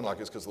 I don't like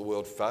it because the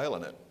word "fail"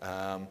 in it.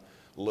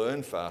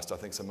 Learn fast, I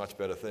think, is a much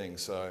better thing.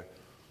 So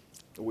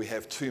we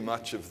have too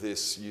much of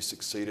this: you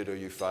succeeded or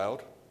you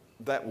failed.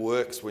 That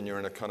works when you're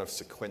in a kind of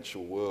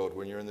sequential world.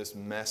 When you're in this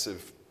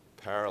massive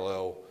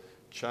parallel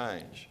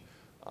change,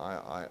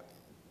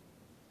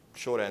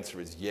 short answer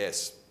is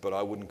yes, but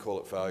I wouldn't call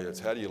it failure. It's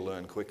how do you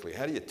learn quickly?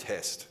 How do you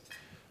test?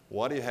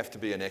 Why do you have to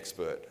be an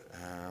expert?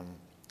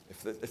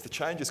 If the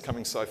change is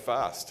coming so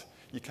fast,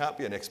 you can't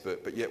be an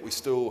expert, but yet we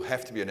still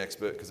have to be an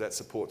expert because that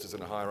supports us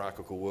in a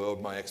hierarchical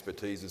world. My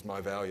expertise is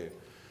my value.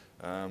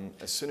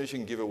 As soon as you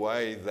can give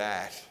away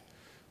that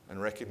and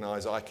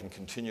recognise I can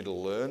continue to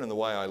learn, and the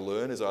way I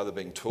learn is either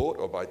being taught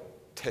or by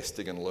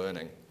testing and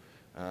learning.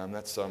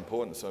 That's so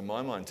important. So in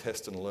my mind,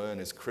 test and learn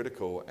is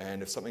critical,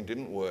 and if something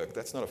didn't work,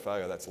 that's not a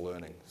failure, that's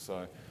learning.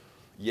 So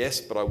yes,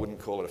 but I wouldn't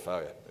call it a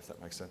failure, if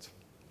that makes sense.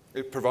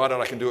 Provided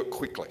I can do it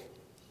quickly.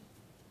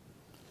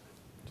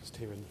 Just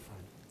here in the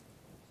front.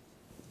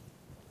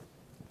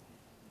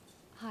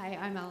 Hi,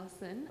 I'm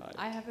Alison. Hi.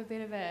 I have a bit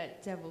of a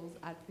devil's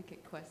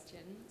advocate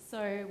question.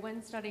 So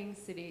when studying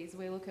cities,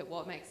 we look at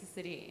what makes a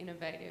city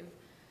innovative,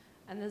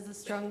 and there's a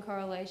strong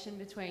correlation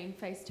between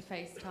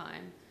face-to-face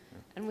time.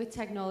 And with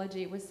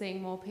technology, we're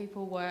seeing more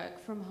people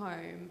work from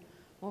home,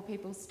 more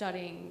people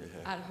studying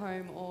at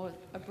home or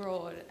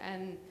abroad,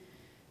 and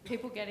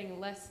people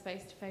getting less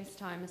face-to-face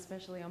time,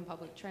 especially on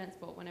public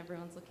transport when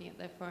everyone's looking at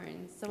their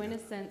phones. So in a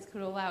sense,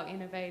 could allow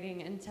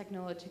innovating and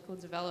technological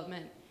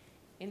development,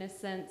 in a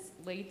sense,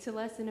 lead to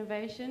less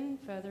innovation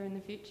further in the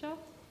future?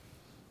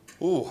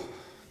 Ooh,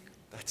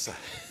 that's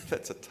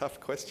a tough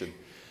question.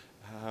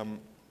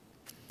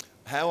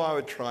 How I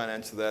would try and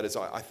answer that is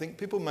I think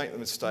people make the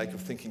mistake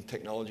of thinking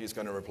technology is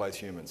going to replace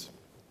humans.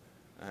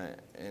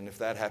 And if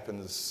that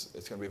happens,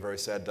 it's going to be a very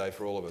sad day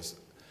for all of us.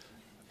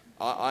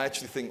 I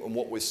actually think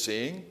what we're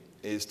seeing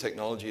is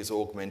technology is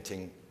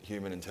augmenting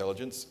human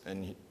intelligence.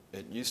 And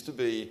it used to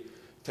be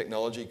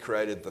technology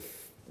created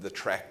the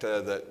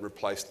tractor that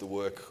replaced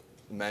the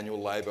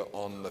manual labour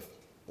on the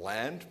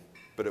land,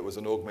 but it was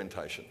an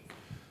augmentation.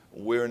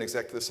 We're in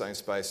exactly the same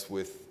space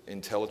with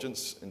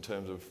intelligence in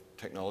terms of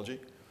technology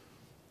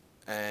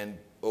and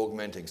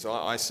augmenting. So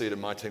I see it in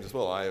my teams as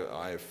well.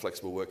 I have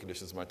flexible work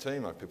conditions in my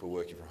team, I have people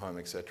working from home,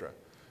 etc.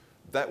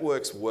 That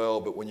works well,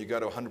 but when you go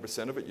to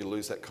 100% of it, you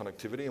lose that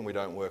connectivity, and we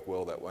don't work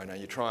well that way. Now,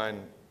 you try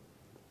and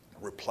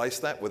replace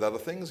that with other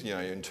things, your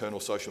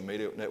internal social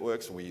media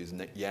networks, and we use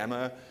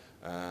Yammer,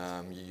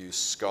 you use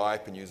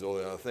Skype and use all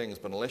the other things,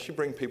 but unless you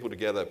bring people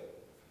together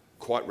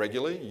quite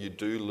regularly, you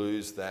do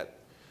lose that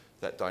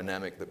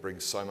dynamic that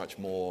brings so much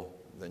more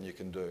than you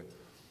can do.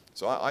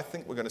 So I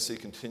think we're going to see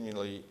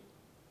continually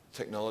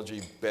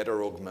technology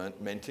better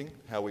augmenting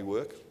how we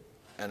work,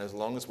 and as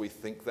long as we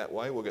think that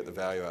way, we'll get the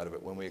value out of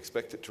it. When we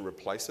expect it to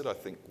replace it, I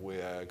think we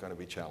are going to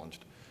be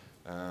challenged.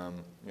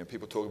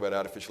 People talk about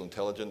artificial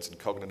intelligence and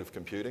cognitive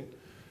computing.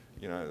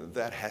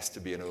 That has to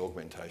be an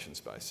augmentation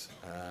space.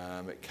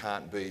 It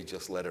can't be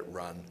just let it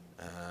run.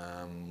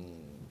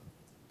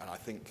 And I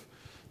think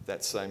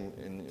that same,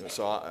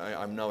 so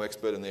I'm no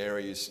expert in the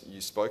areas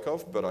you spoke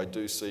of, but I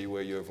do see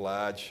where you have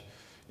large,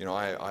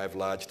 I have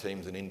large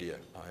teams in India.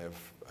 I have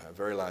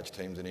very large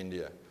teams in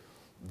India.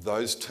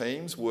 Those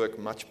teams work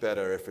much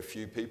better if a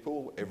few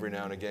people every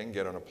now and again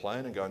get on a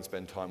plane and go and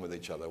spend time with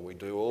each other. We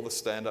do all the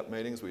stand-up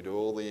meetings, we do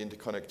all the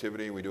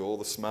interconnectivity, we do all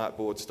the smart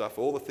board stuff,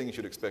 all the things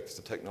you'd expect as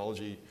a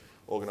technology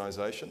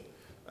organisation.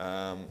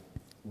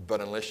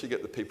 But unless you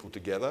get the people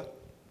together,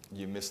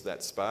 you miss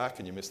that spark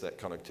and you miss that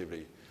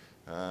connectivity.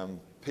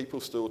 People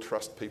still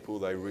trust people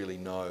they really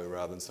know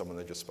rather than someone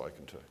they've just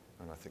spoken to.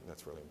 And I think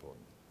that's really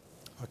important.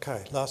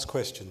 Okay, last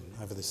question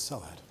over this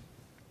side.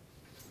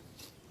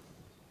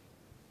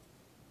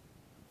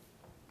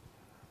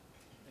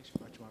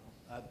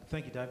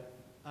 Thank you, Dave.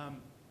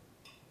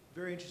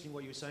 Very interesting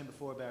what you were saying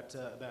before about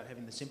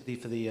having the sympathy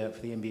for the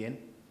NBN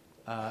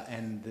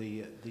and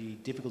the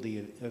difficulty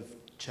of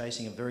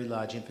chasing a very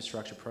large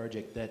infrastructure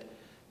project that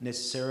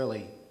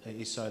necessarily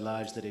is so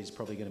large that it's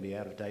probably going to be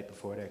out of date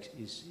before it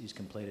is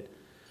completed.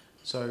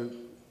 So,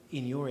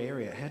 in your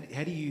area,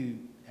 how do you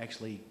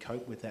actually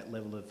cope with that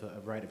level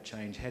of rate of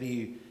change? How do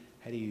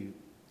you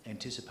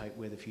anticipate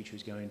where the future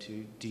is going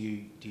to? Do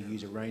you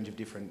use a range of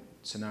different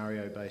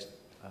scenario-based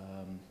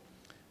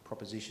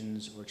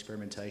propositions or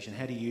experimentation?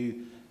 How do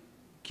you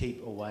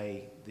keep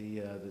away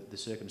the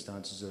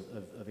circumstances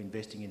of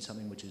investing in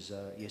something which is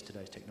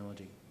yesterday's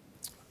technology?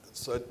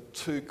 So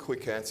 2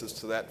 quick answers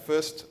to that.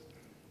 First,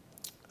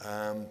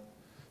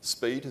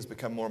 speed has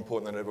become more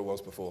important than it ever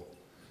was before.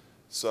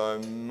 So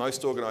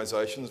most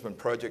organisations, when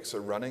projects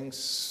are running,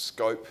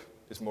 scope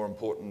is more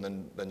important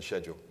than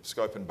schedule.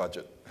 Scope and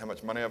budget. How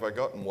much money have I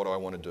got and what do I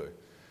want to do?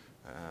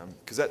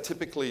 Because that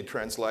typically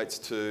translates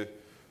to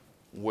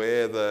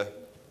where the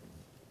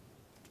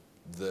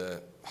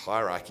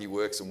hierarchy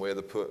works and where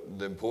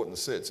the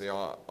importance sits.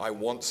 I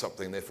want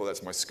something, therefore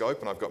that's my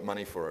scope and I've got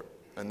money for it.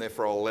 And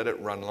therefore I'll let it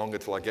run longer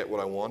till I get what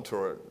I want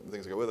or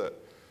things go with it.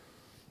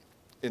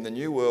 In the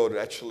new world,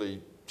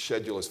 actually,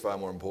 schedule is far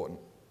more important.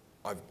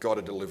 I've got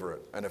to deliver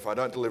it. And if I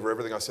don't deliver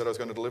everything I said I was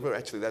going to deliver,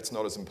 actually that's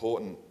not as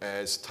important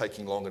as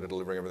taking longer to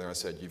deliver everything I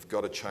said. You've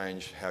got to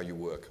change how you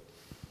work.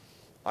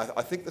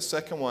 I think the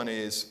second one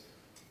is,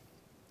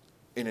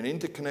 in an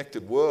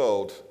interconnected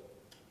world,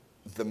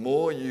 the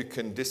more you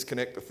can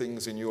disconnect the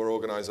things in your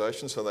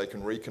organisation so they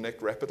can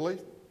reconnect rapidly,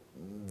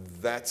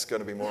 that's going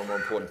to be more and more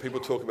important. People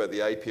talk about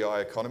the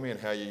API economy and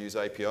how you use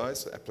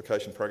APIs,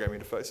 application programming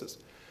interfaces.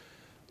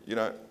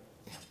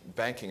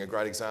 Banking, a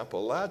great example.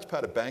 A large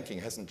part of banking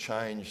hasn't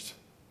changed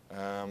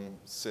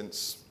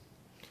since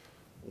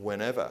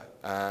whenever.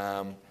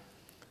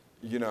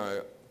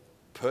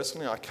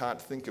 Personally, I can't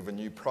think of a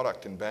new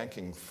product in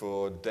banking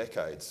for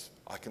decades.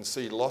 I can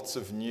see lots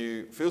of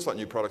feels like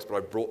new products, but I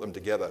brought them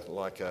together,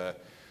 like a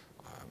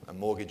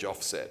mortgage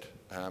offset.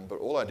 But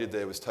all I did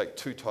there was take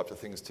 2 types of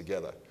things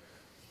together.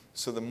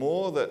 So the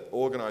more that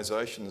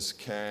organisations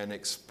can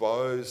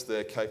expose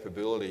their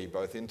capability,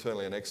 both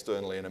internally and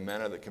externally, in a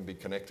manner that can be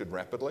connected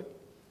rapidly,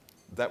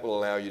 that will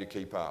allow you to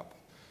keep up.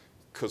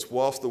 Because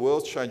whilst the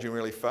world's changing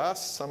really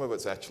fast, some of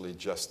it's actually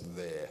just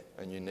there,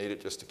 and you need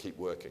it just to keep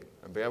working.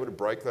 And being able to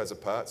break those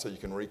apart so you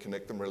can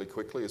reconnect them really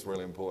quickly is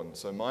really important.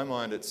 So in my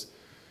mind, it's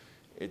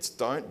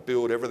don't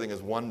build everything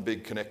as one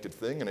big connected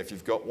thing, and if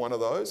you've got one of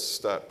those,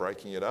 start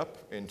breaking it up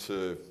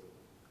into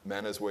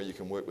manners where you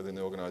can work within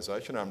the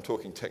organisation. I'm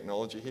talking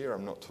technology here,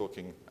 I'm not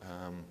talking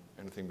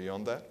anything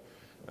beyond that.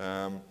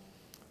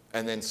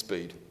 And then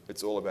speed.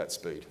 It's all about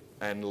speed.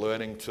 And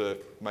learning to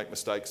make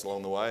mistakes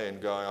along the way and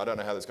going, I don't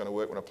know how that's going to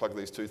work when I plug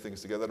these two things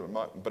together,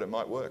 but it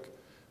might work.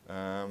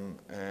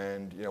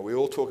 And you know, we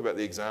all talk about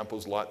the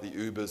examples like the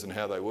Ubers and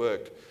how they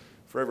worked.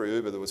 For every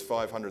Uber, there was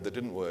 500 that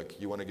didn't work.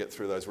 You want to get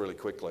through those really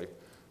quickly.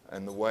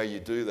 And the way you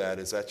do that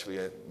is actually,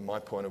 at my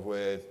point of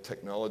where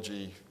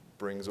technology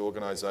brings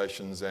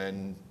organisations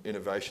and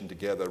innovation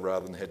together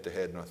rather than head to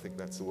head. And I think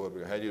that's the word.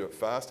 How do you do it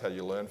fast, how do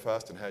you learn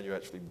fast, and how you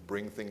actually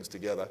bring things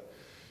together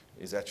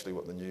is actually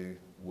what the new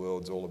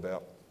world's all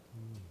about.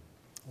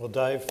 Well,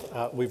 Dave,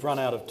 we've run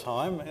out of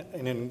time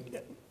in an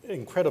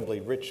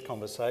incredibly rich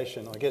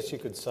conversation. I guess you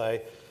could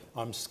say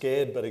I'm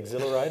scared but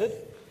exhilarated.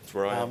 That's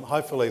right.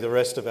 Hopefully the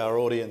rest of our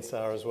audience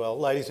are as well.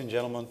 Ladies and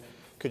gentlemen,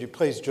 could you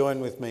please join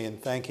with me in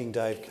thanking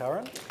Dave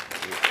Curran?